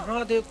see a boat.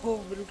 जहाँ देखो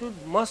बिल्कुल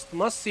मस्त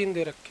मस्त scene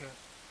दे रखे हैं।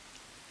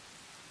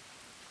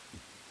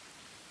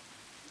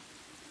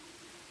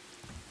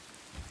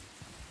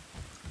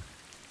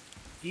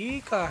 ये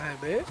कहाँ है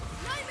बे?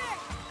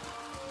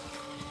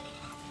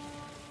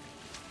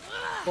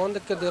 कौन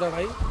दिक्कत दे रहा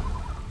भाई?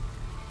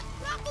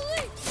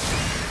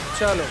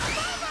 चलो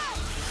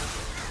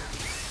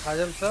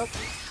आजम साहब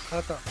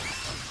खाता।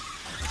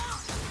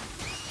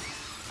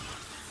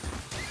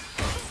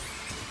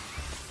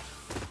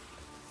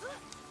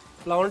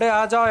 लौंडे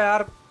आ जाओ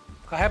यार,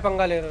 काहे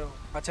पंगा ले रहे हो?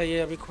 अच्छा ये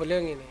अभी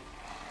खुलेंगे नहीं।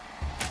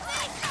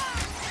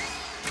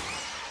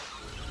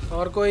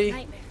 और कोई?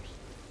 Nightmares.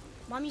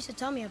 Mom used to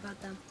tell me about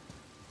them.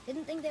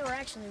 Didn't think they were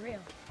actually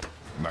real.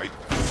 Night.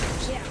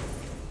 Yeah.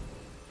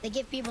 They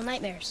give people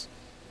nightmares.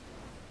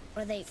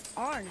 Or they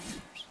are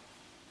nightmares.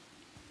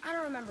 I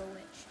don't remember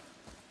which.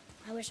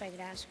 I wish I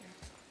could ask her.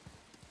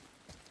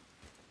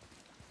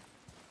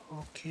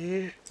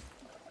 Okay.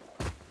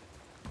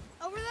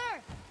 Over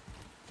there!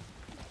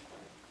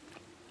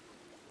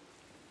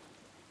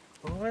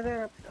 Over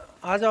there.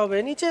 आ जाओ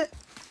बे नीचे।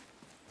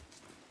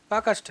 क्या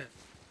कष्ट है?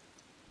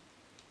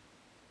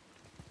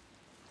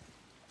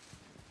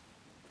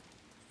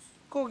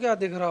 को क्या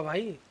दिख रहा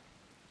भाई?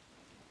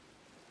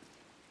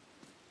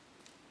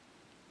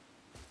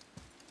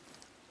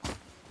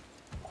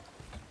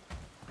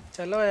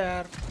 चलो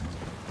यार,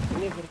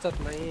 इतनी फुर्सत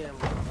नहीं है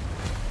हमको।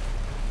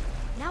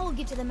 Now we'll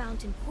get to the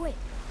mountain quick.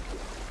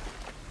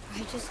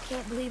 I just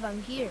can't believe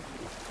I'm here,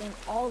 in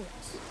all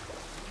this.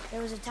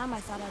 There was a time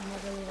I thought I'd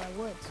never leave our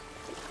woods,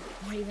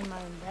 or even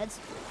my own beds.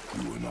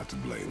 You were not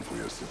to blame for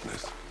your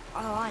sickness.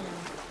 Oh, I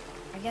know.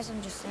 I guess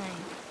I'm just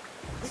saying.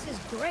 This is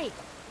great.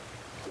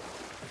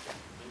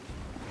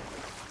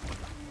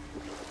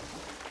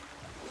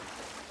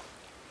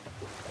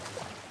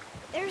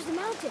 There's the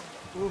mountain.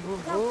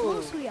 Look how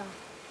close we are.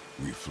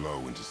 We flow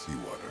into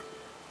seawater.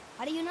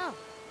 How do you know?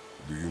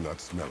 Do you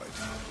not smell it?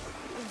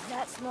 If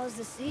that smells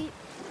the sea,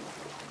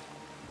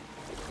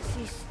 the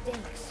sea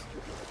stinks.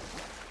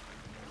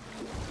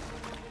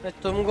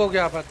 तुमको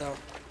क्या पता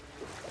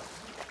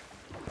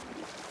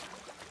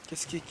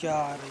किसकी क्या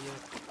आ रही है?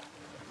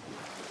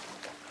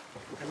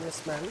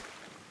 Man.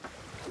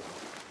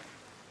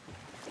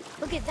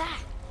 Look at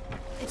that.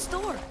 It's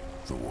Thor.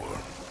 The war.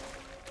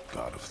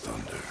 God of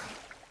thunder.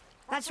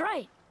 That's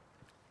right.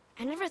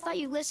 I never thought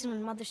you listened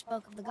when Mother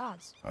spoke of the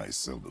gods. I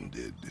seldom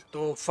did.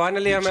 तो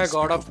finally हमें Just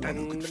God pick of up one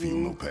who could feel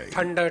no pain.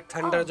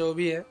 Thunder जो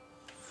भी है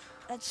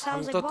That हम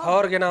sounds तो like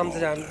Thor Baldur, के नाम से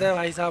जानते हैं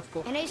भाई साहब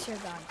को। an Aesir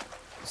god,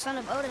 son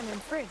of Odin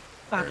and Frigg.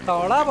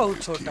 हथौड़ा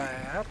बहुत छोटा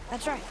है यार।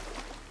 That's right.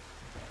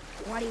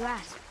 Why do you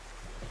ask?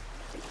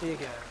 ये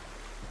क्या है?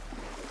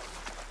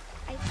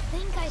 I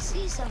think I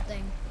see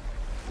something.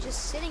 Just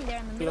sitting there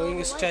in the middle of Glowing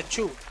the lake.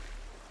 statue.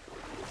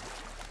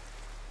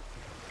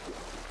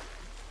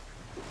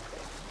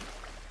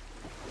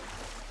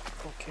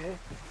 Okay.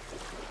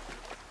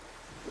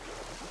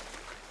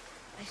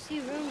 I see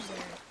runes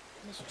there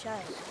in this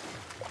chest.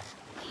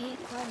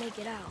 Can't quite make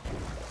it out.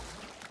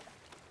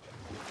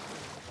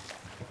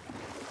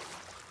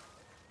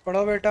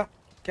 पढ़ो बेटा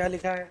क्या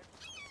लिखा है?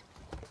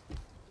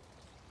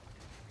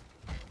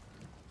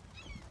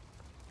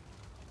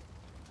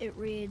 It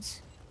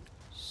reads,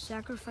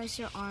 sacrifice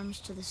your arms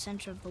to the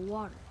center of the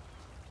water.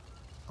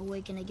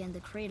 Awaken again the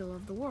cradle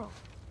of the world.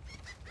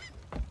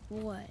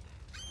 What?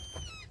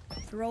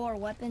 Throw our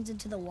weapons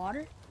into the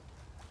water?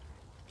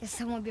 Guess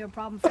that won't be a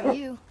problem for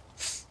you.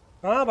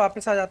 हाँ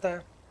वापस आ जाता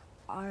है.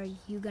 Are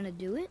you gonna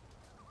do it?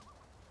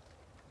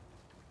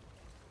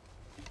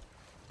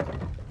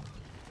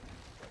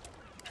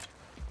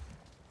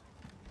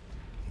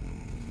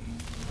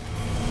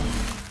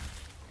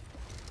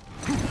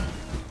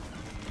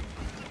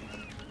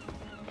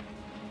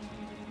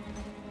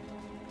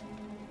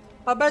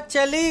 अबे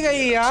चली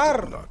गई यार.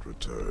 Not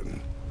return.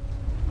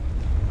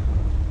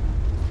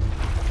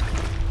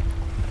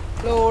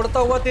 लो उड़ता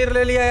हुआ तीर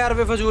ले लिया यार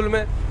बेफजूल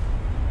में.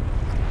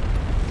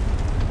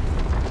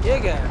 ये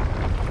क्या है?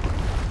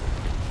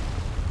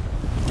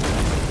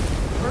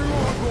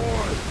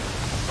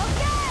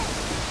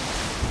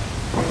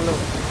 लो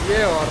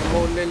ये और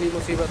मोल ले ली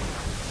मुसीबत.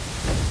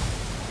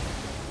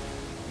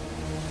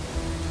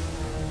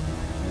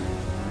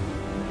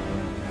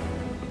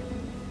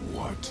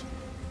 What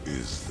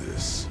is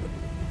this?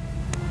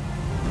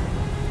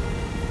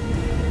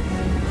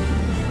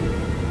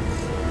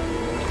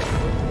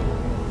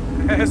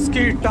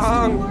 इसकी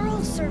टांग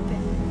World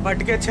serpent.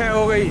 भटके 6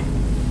 हो गई.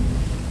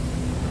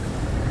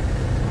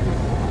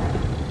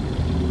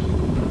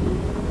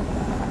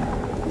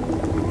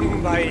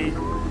 भाई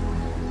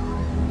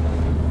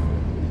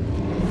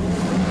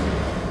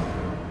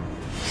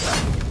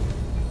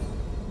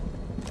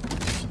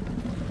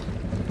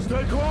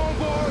Stay calm,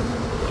 boy!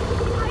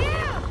 I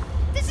am!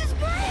 This is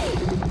great!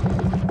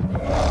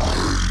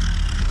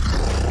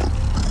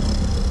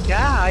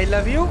 क्या? I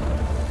love you?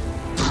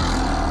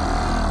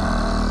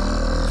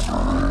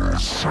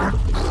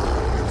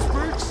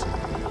 Speaks?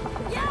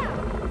 Yeah!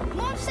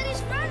 Mom said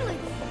he's friendly.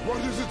 What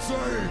does it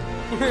say?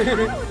 I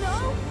don't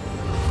know.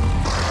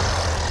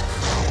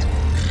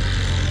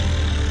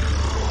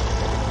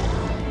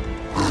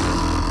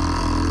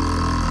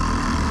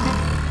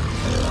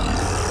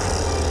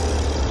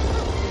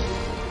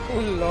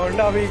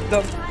 लौंडा भी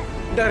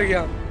एकदम डर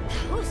गया.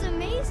 That was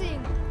amazing.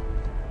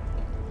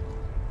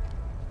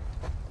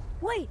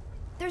 Wait,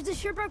 there's the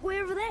shipwreck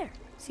way over there.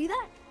 See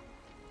that?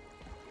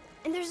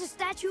 And there's a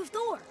statue of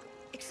Thor.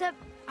 Except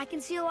I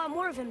can see a lot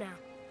more of him now.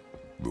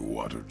 The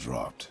water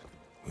dropped,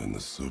 and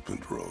the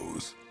serpent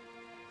rose.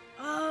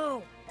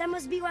 Oh, that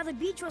must be why the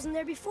beach wasn't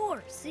there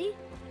before. See?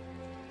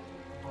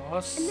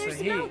 बहुत And there's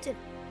the सही. mountain.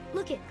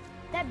 Look it.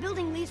 That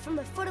building leads from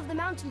the foot of the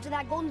mountain to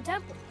that golden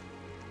temple.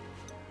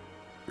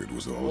 It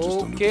was all just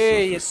under the okay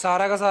ये surface.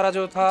 सारा का सारा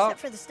जो था Except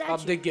for the statue.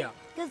 अब दिख गया.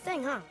 Good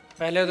thing, huh?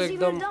 पहले तो There's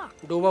even a एकदम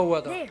dock. डूबा हुआ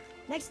था. There,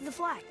 next to the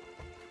flag.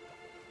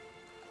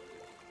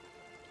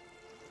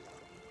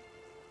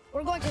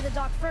 We're going to the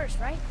dock first,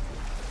 right?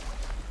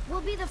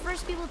 We'll be the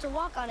first people to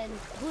walk on it in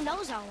who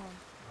knows how long.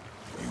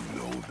 You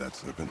know of that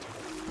serpent?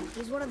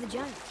 He's one of the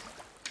giants.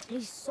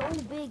 He's so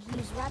big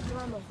he's wrapped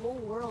around the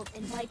whole world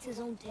and bites his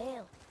own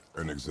tail.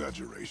 An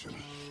exaggeration.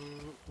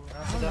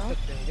 यहाँ से जा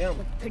सकते हैं क्या हम?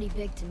 Looked pretty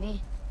big to me.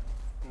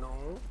 No.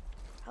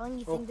 How long do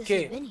you think this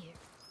Okay. has been here?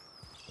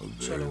 A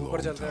very चलो ऊपर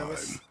long चलते हैं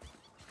बस. time.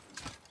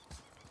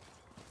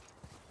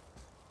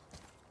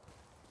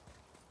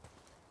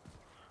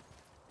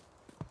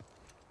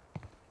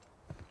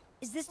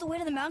 Is this the way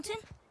to the mountain?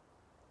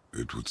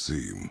 It would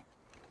seem.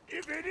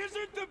 If it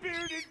isn't the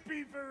bearded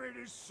beaver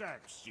in his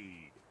sack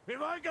seed,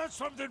 have I got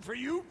something for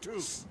you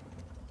too?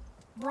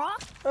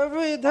 Brock?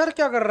 अबे इधर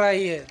क्या कर रहा है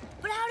ये?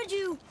 But how did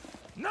you...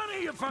 None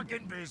of your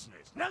fucking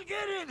business. Now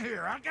get in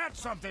here. I got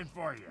something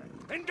for you.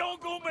 And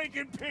don't go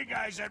making pig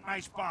eyes at my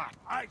spot.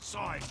 I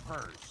saw it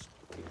first.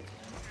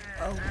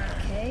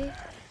 Okay.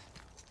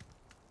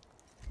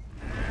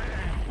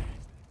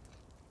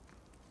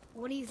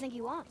 What do you think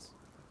he wants?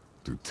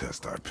 To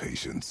test our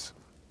patience.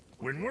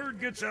 When word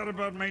gets out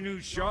about my new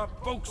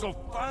shop, folks will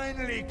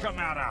finally come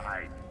out of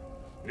hiding.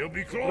 They'll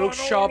be clawing लोग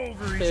all shop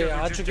over each पे other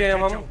uh just to चुके हैं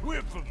catch हम. a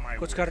whiff of my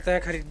कुछ work. करते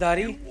हैं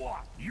खरीदारी. And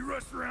what? You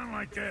rush around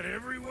like that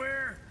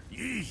everywhere?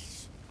 Yeesh.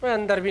 मैं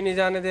अंदर भी नहीं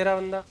जाने दे रहा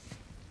बंदा.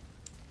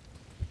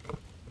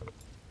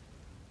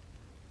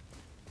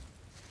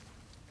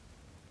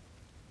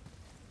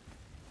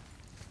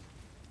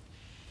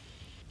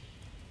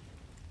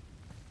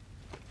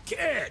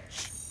 catch.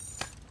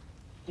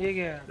 ये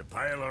क्या है? The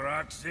pile of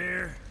rocks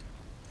there,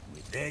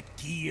 with that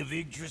key of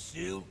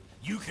Yggdrasil,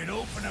 you can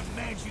open a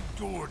magic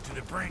door to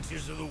the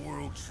branches of the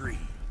World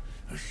Tree.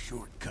 A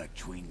shortcut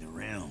between the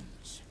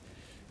realms.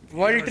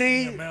 World tree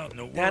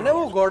ध्यान है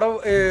वो God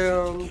of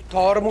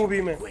Thor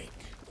movie में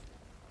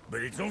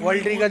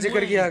world tree का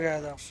जिक्र किया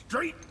गया था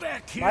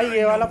भाई।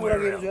 ये वाला पूरा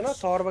गेम जो है ना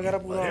थॉर वगैरह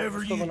पूरा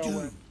उसको बना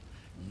हुआ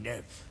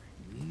है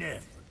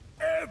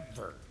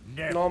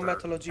नॉ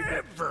मैथोलॉजी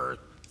पे।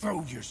 Throw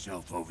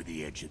yourself over the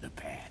edge of the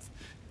path,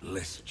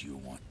 lest you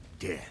want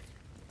death.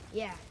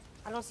 Yeah,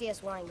 I don't see us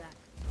wanting that.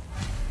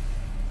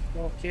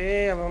 Okay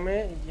अब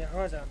हमें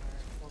यहाँ जाना है।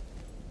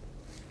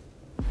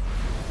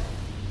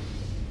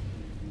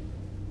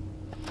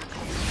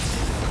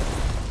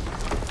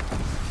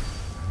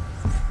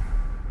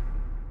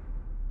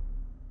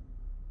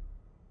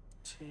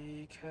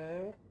 ठीक है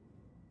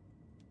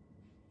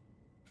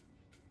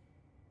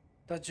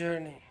द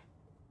जर्नी।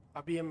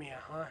 अभी हम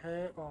यहाँ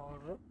हैं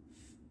और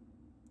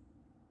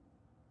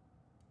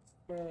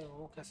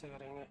वो कैसे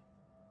करेंगे?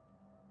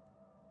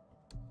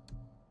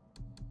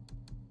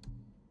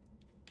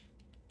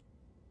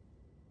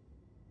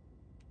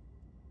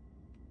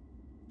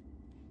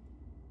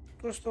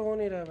 कुछ तो हो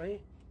नहीं रहा भाई।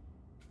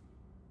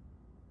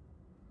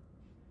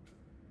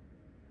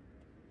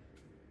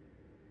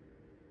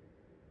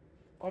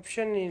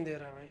 ऑप्शन नहीं दे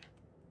रहा भाई।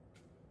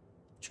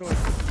 छोड़।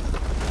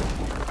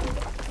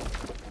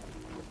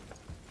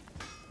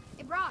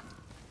 Hey Brock,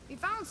 we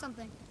found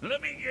something.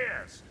 Let me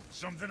guess.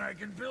 Something I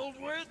can build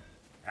with?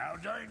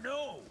 How'd I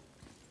know?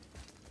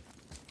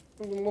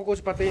 तुमको कुछ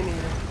पता ही नहीं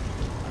है।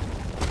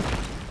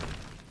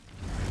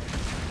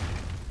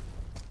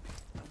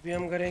 अभी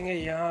हम करेंगे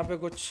यहाँ पे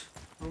कुछ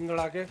घूम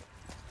दौड़ा के।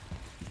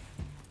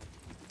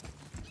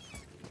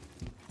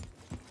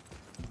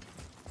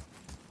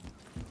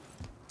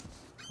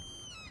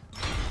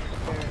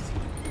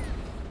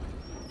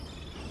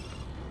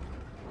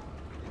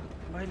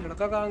 भाई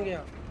लड़का कहाँ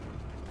गया?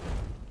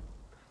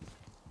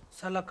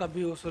 साला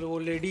कभी वो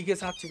लेडी के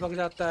साथ चिपक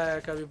जाता है,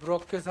 कभी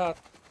ब्रोक के साथ।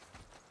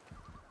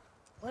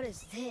 What is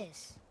this?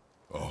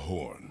 A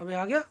horn. अबे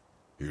आ गया?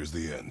 Here's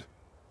the end.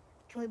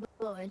 Can we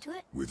blow into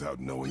it? Without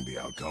knowing the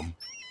outcome,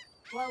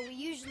 Well, we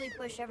usually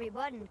push every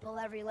button, pull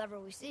every lever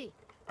we see.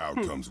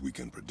 outcomes we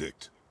can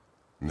predict.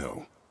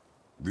 No,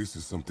 this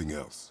is something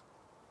else.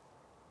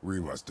 We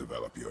must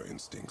develop your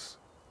instincts.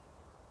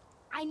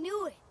 I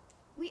knew it.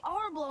 We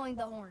are blowing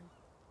the horn.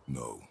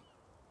 No,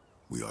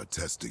 we are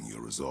testing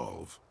your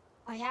resolve.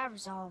 I have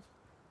resolve.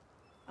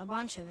 A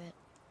bunch of it.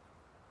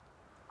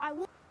 I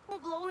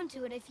won't blow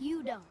into it if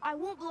you don't. I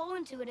won't blow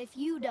into it if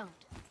you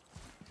don't.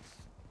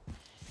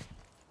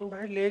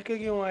 भाई लेके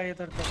क्यों आए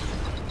इधर तक?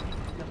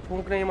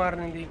 फूंक नहीं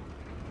मारने दी।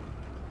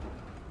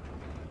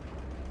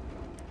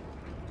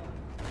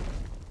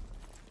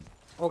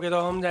 Okay तो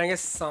हम जाएंगे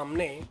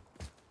सामने,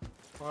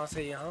 वहां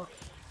से यहाँ।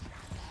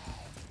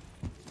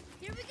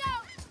 Here we go.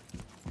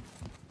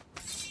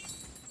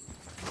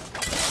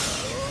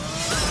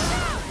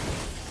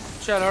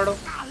 चल हटो।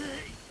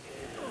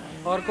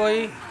 और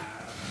कोई?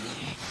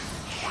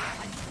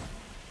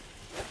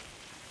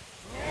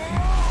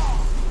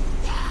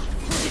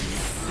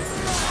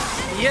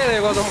 ये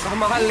देखो तुम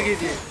कमाल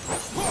कीजिए,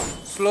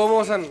 स्लो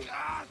मोशन।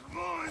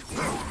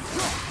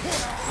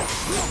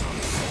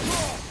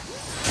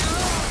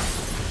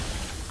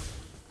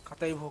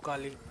 कतई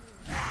भूकाली।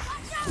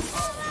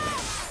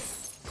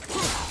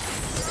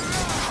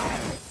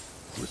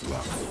 With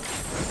luck,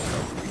 that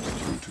will lead you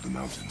through to the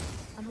mountain.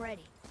 I'm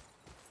ready.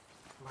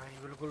 भाई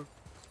बिल्कुल।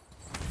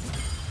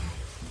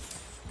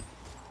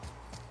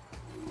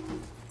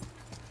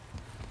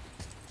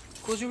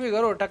 कुछ भी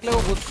करो, टकले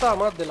को गुस्सा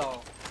मत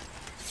दिलाओ।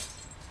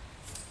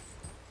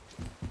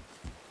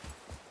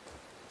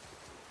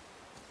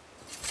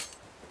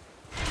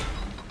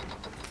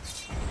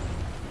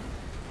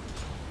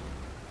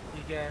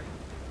 ठीक है।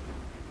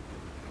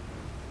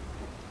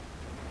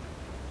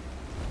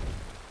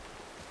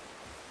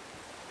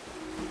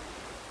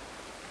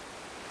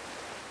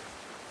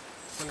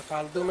 मैंने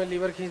फालतू में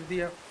लीवर खींच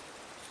दिया।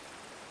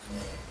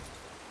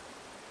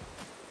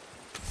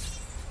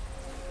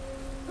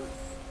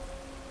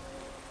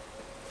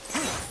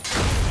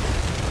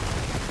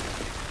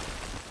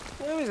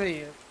 ये भी सही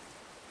है।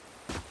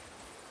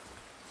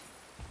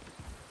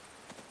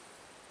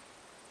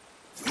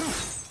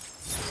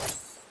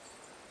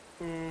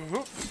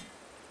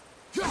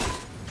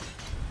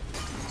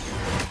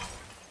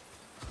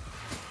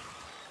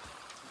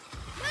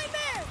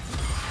 Nightmare!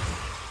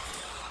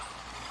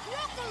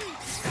 Broccoli!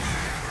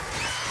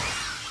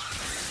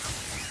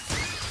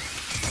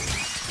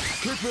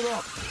 Keep it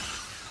up!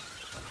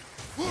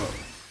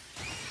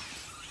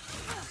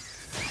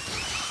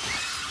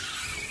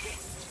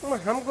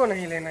 हमको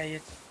नहीं लेना ये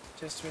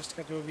चेस्ट वेस्ट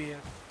का जो भी है।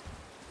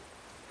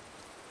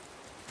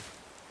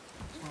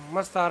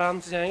 मस्त आराम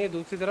से जाएंगे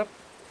दूसरी तरफ।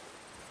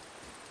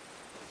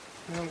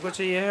 हमको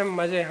चाहिए है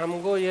मजे,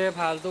 हमको ये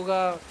फालतू का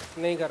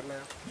नहीं करना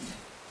है,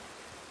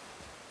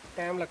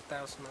 टाइम लगता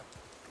है उसमें।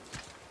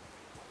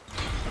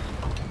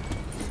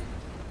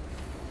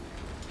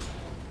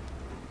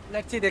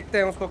 नेक्स्ट ही देखते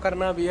हैं उसको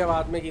करना भी है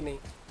बाद में कि नहीं।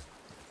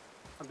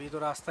 अभी तो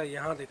रास्ता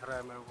यहाँ दिख रहा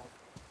है मेरे को।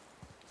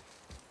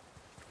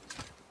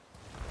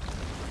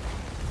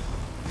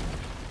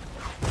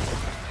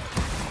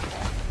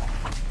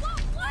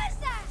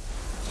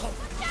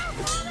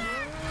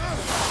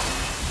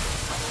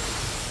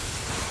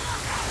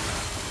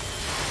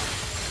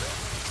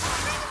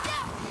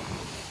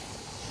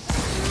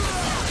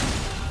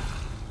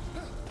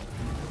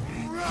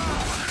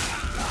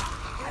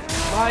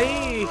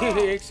 भाई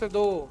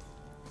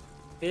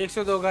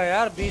 102 का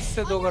यार 20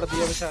 से 2 कर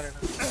दिया बेचारे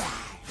ने।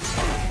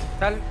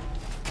 चल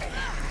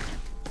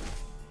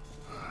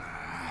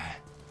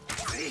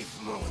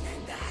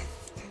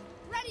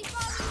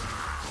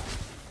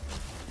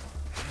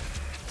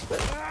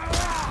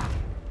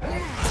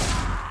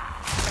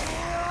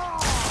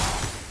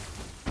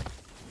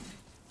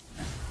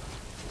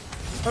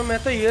तो मैं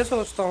तो ये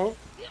सोचता हूँ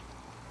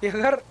कि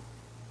अगर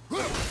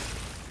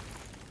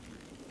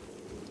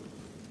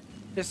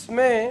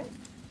इसमें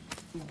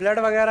ब्लड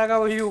वगैरह का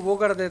वही वो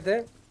कर देते,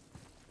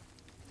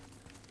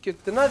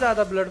 कितना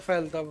ज्यादा ब्लड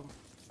फैलता।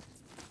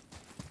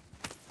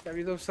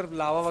 अभी तो सिर्फ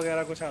लावा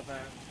वगैरह कुछ आता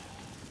है।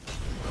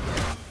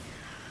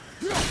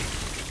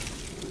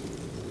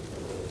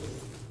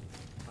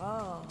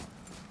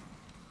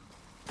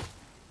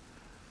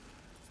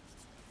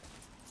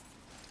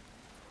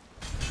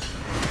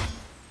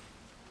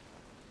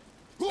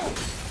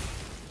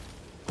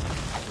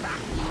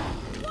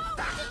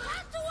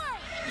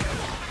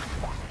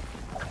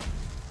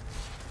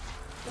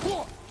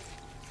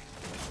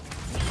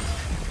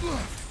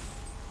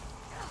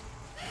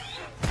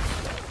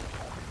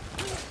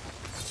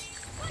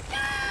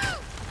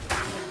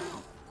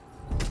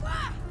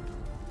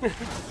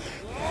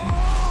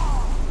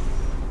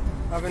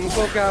 अब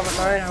इनको क्या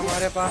बताएं,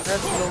 हमारे पास है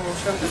स्लो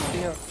मोशन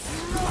शक्तियां।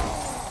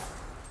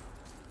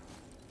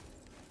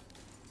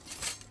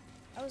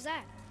 How was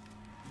that?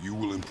 You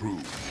will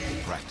improve in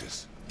practice.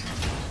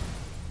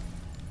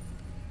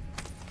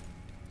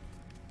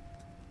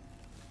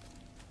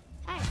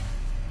 Hey,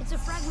 it's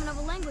a fragment of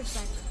a language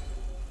cipher.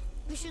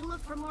 We should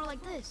look for more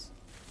like this.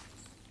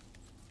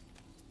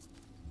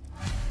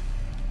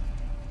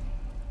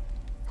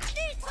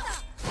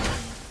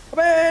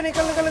 अबे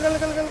निकल निकल निकल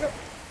निकल निकल, निकल।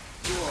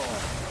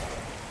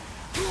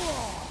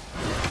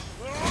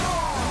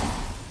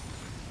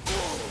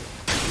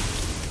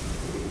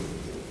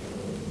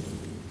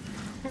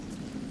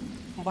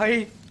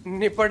 भाई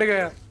निपट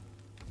गया।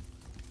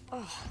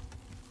 Oh,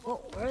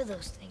 what were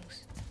those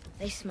things?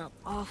 They smelled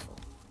awful.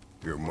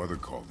 Your mother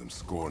called them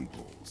scorn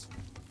poles.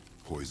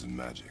 Poison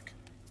magic.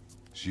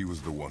 She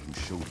was the one who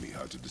showed me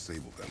how to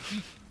disable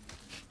them.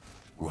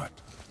 What?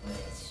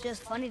 It's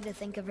just funny to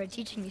think of her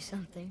teaching you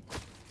something.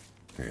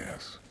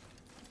 Yes.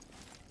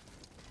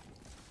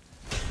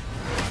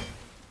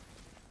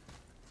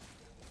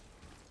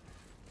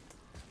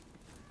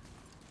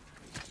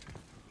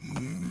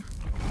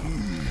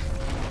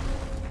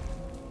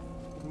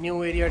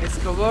 New area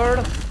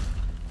discovered.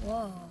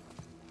 Whoa.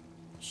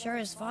 Sure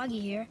is foggy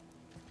here.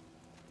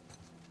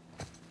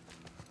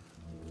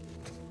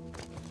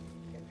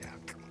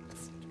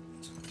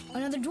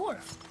 Another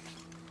dwarf.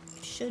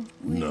 Should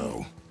we...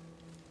 No.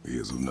 He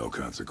is of no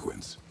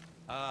consequence.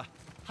 Hi.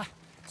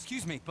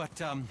 Excuse me,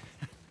 but,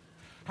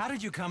 how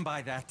did you come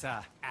by that,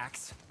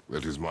 axe?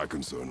 That is my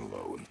concern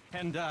alone.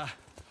 And,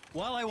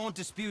 while I won't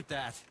dispute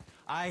that,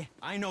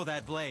 I know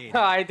that blade.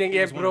 I think It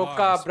ये was one of broke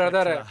का ours,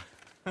 brother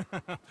but,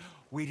 है।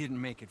 we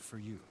didn't make it for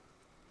you.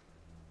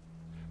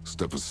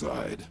 Step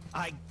aside.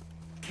 I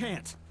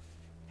can't.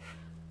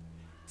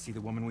 See,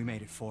 the woman we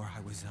made it for,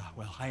 I was,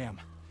 well, I am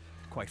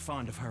quite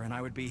fond of her, and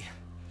I would be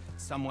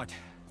somewhat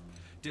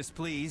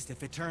displeased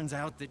if it turns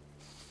out that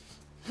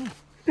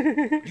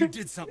you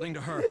did something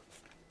to her.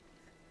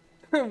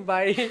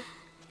 भाई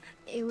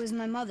It was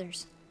my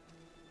mother's.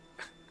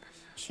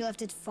 She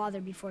left its father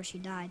before she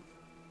died.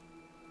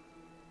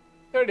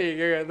 तो ठीक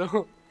है कह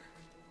दो,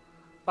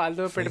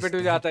 फालतू पेट पेट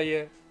हो जाता ही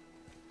है।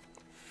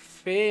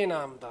 फे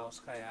नाम था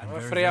उसका यार,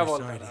 मैं फ्रेया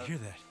बोलता था।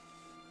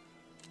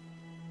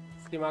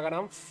 उसकी माँ का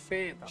नाम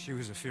फे था। She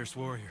was a fierce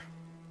warrior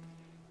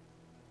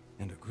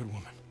and a good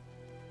woman.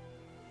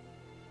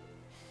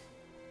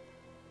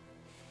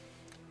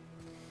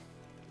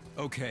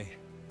 Okay,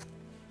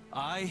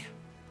 I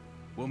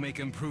will make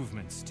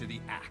improvements to the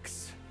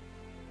axe.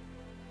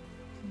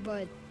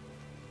 But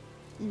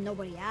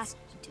nobody asked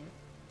you to.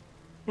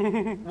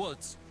 Well,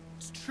 it's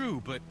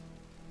true, but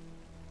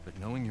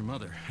knowing your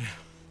mother,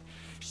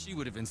 she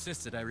would have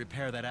insisted I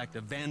repair that act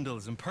of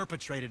vandalism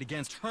perpetrated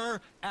against her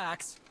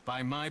axe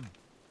by my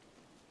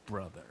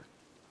brother.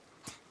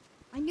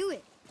 I knew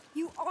it.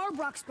 You are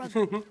Brock's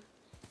brother.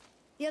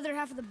 The other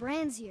half of the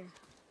brand's here.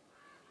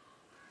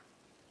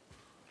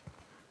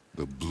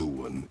 The blue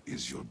one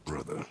is your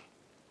brother.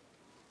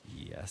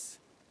 Yes,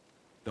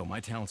 though my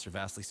talents are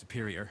vastly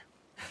superior.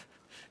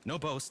 No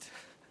boast.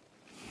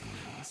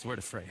 I swear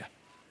to Freya.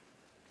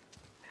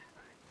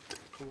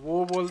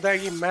 वो बोलता है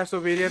कि मैं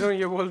superior हूँ,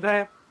 ये बोलता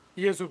है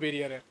ये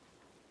सुपीरियर है।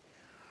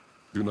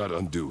 Do not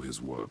undo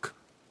his work.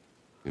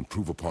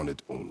 Improve upon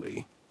it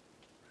only.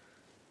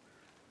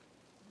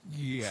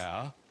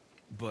 Yeah,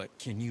 but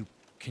can you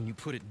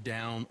put it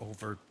down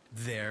over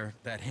there?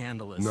 That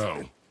handle is No.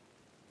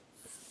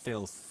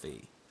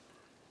 filthy.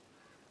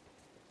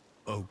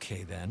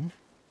 Okay then.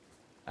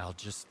 I'll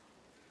just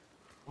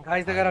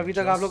guys अगर अभी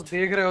तक आप लोग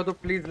देख रहे हो तो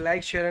please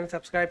like share and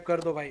subscribe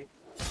कर दो भाई,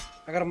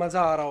 अगर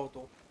मजा आ रहा हो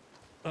तो।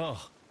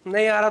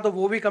 नहीं आ रहा तो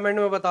वो भी कमेंट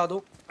में बता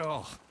दो।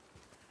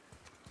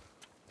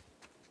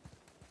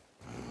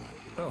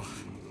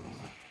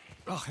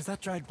 Oh, is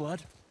that dried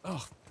blood?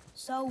 Oh.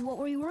 So, what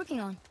were you working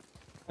on?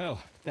 Oh,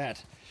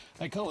 that.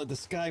 I call it the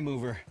Sky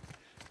Mover.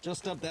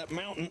 Just up that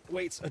mountain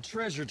waits a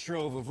treasure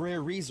trove of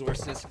rare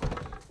resources.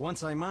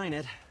 Once I mine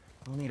it,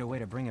 I'll need a way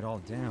to bring it all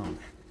down.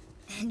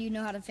 And you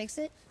know how to fix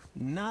it?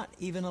 Not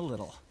even a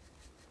little.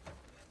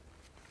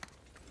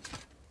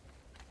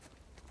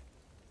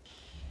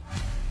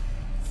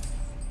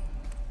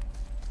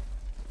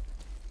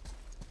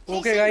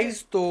 Okay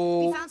guys, तो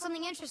We found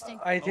something interesting.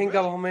 I think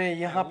अब हमें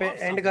यहाँ पे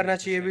and करना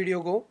चाहिए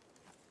video को।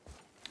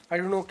 I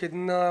don't know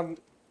कितना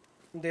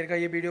देर का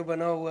ये वीडियो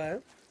बना हुआ है,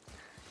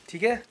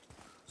 ठीक है।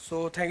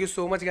 So thank you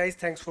so much guys,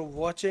 thanks for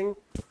watching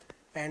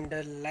and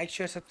like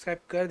share subscribe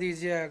कर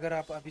दीजिए अगर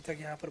आप अभी तक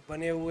यहाँ पर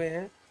बने हुए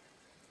हैं।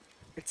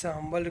 It's a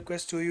humble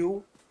request to you,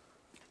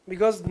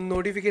 because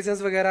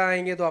notifications वगैरह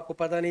आएंगे तो आपको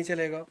पता नहीं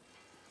चलेगा।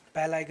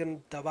 बेल आइकन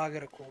दबा के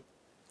रखो।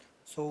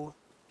 सो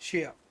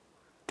शेयर।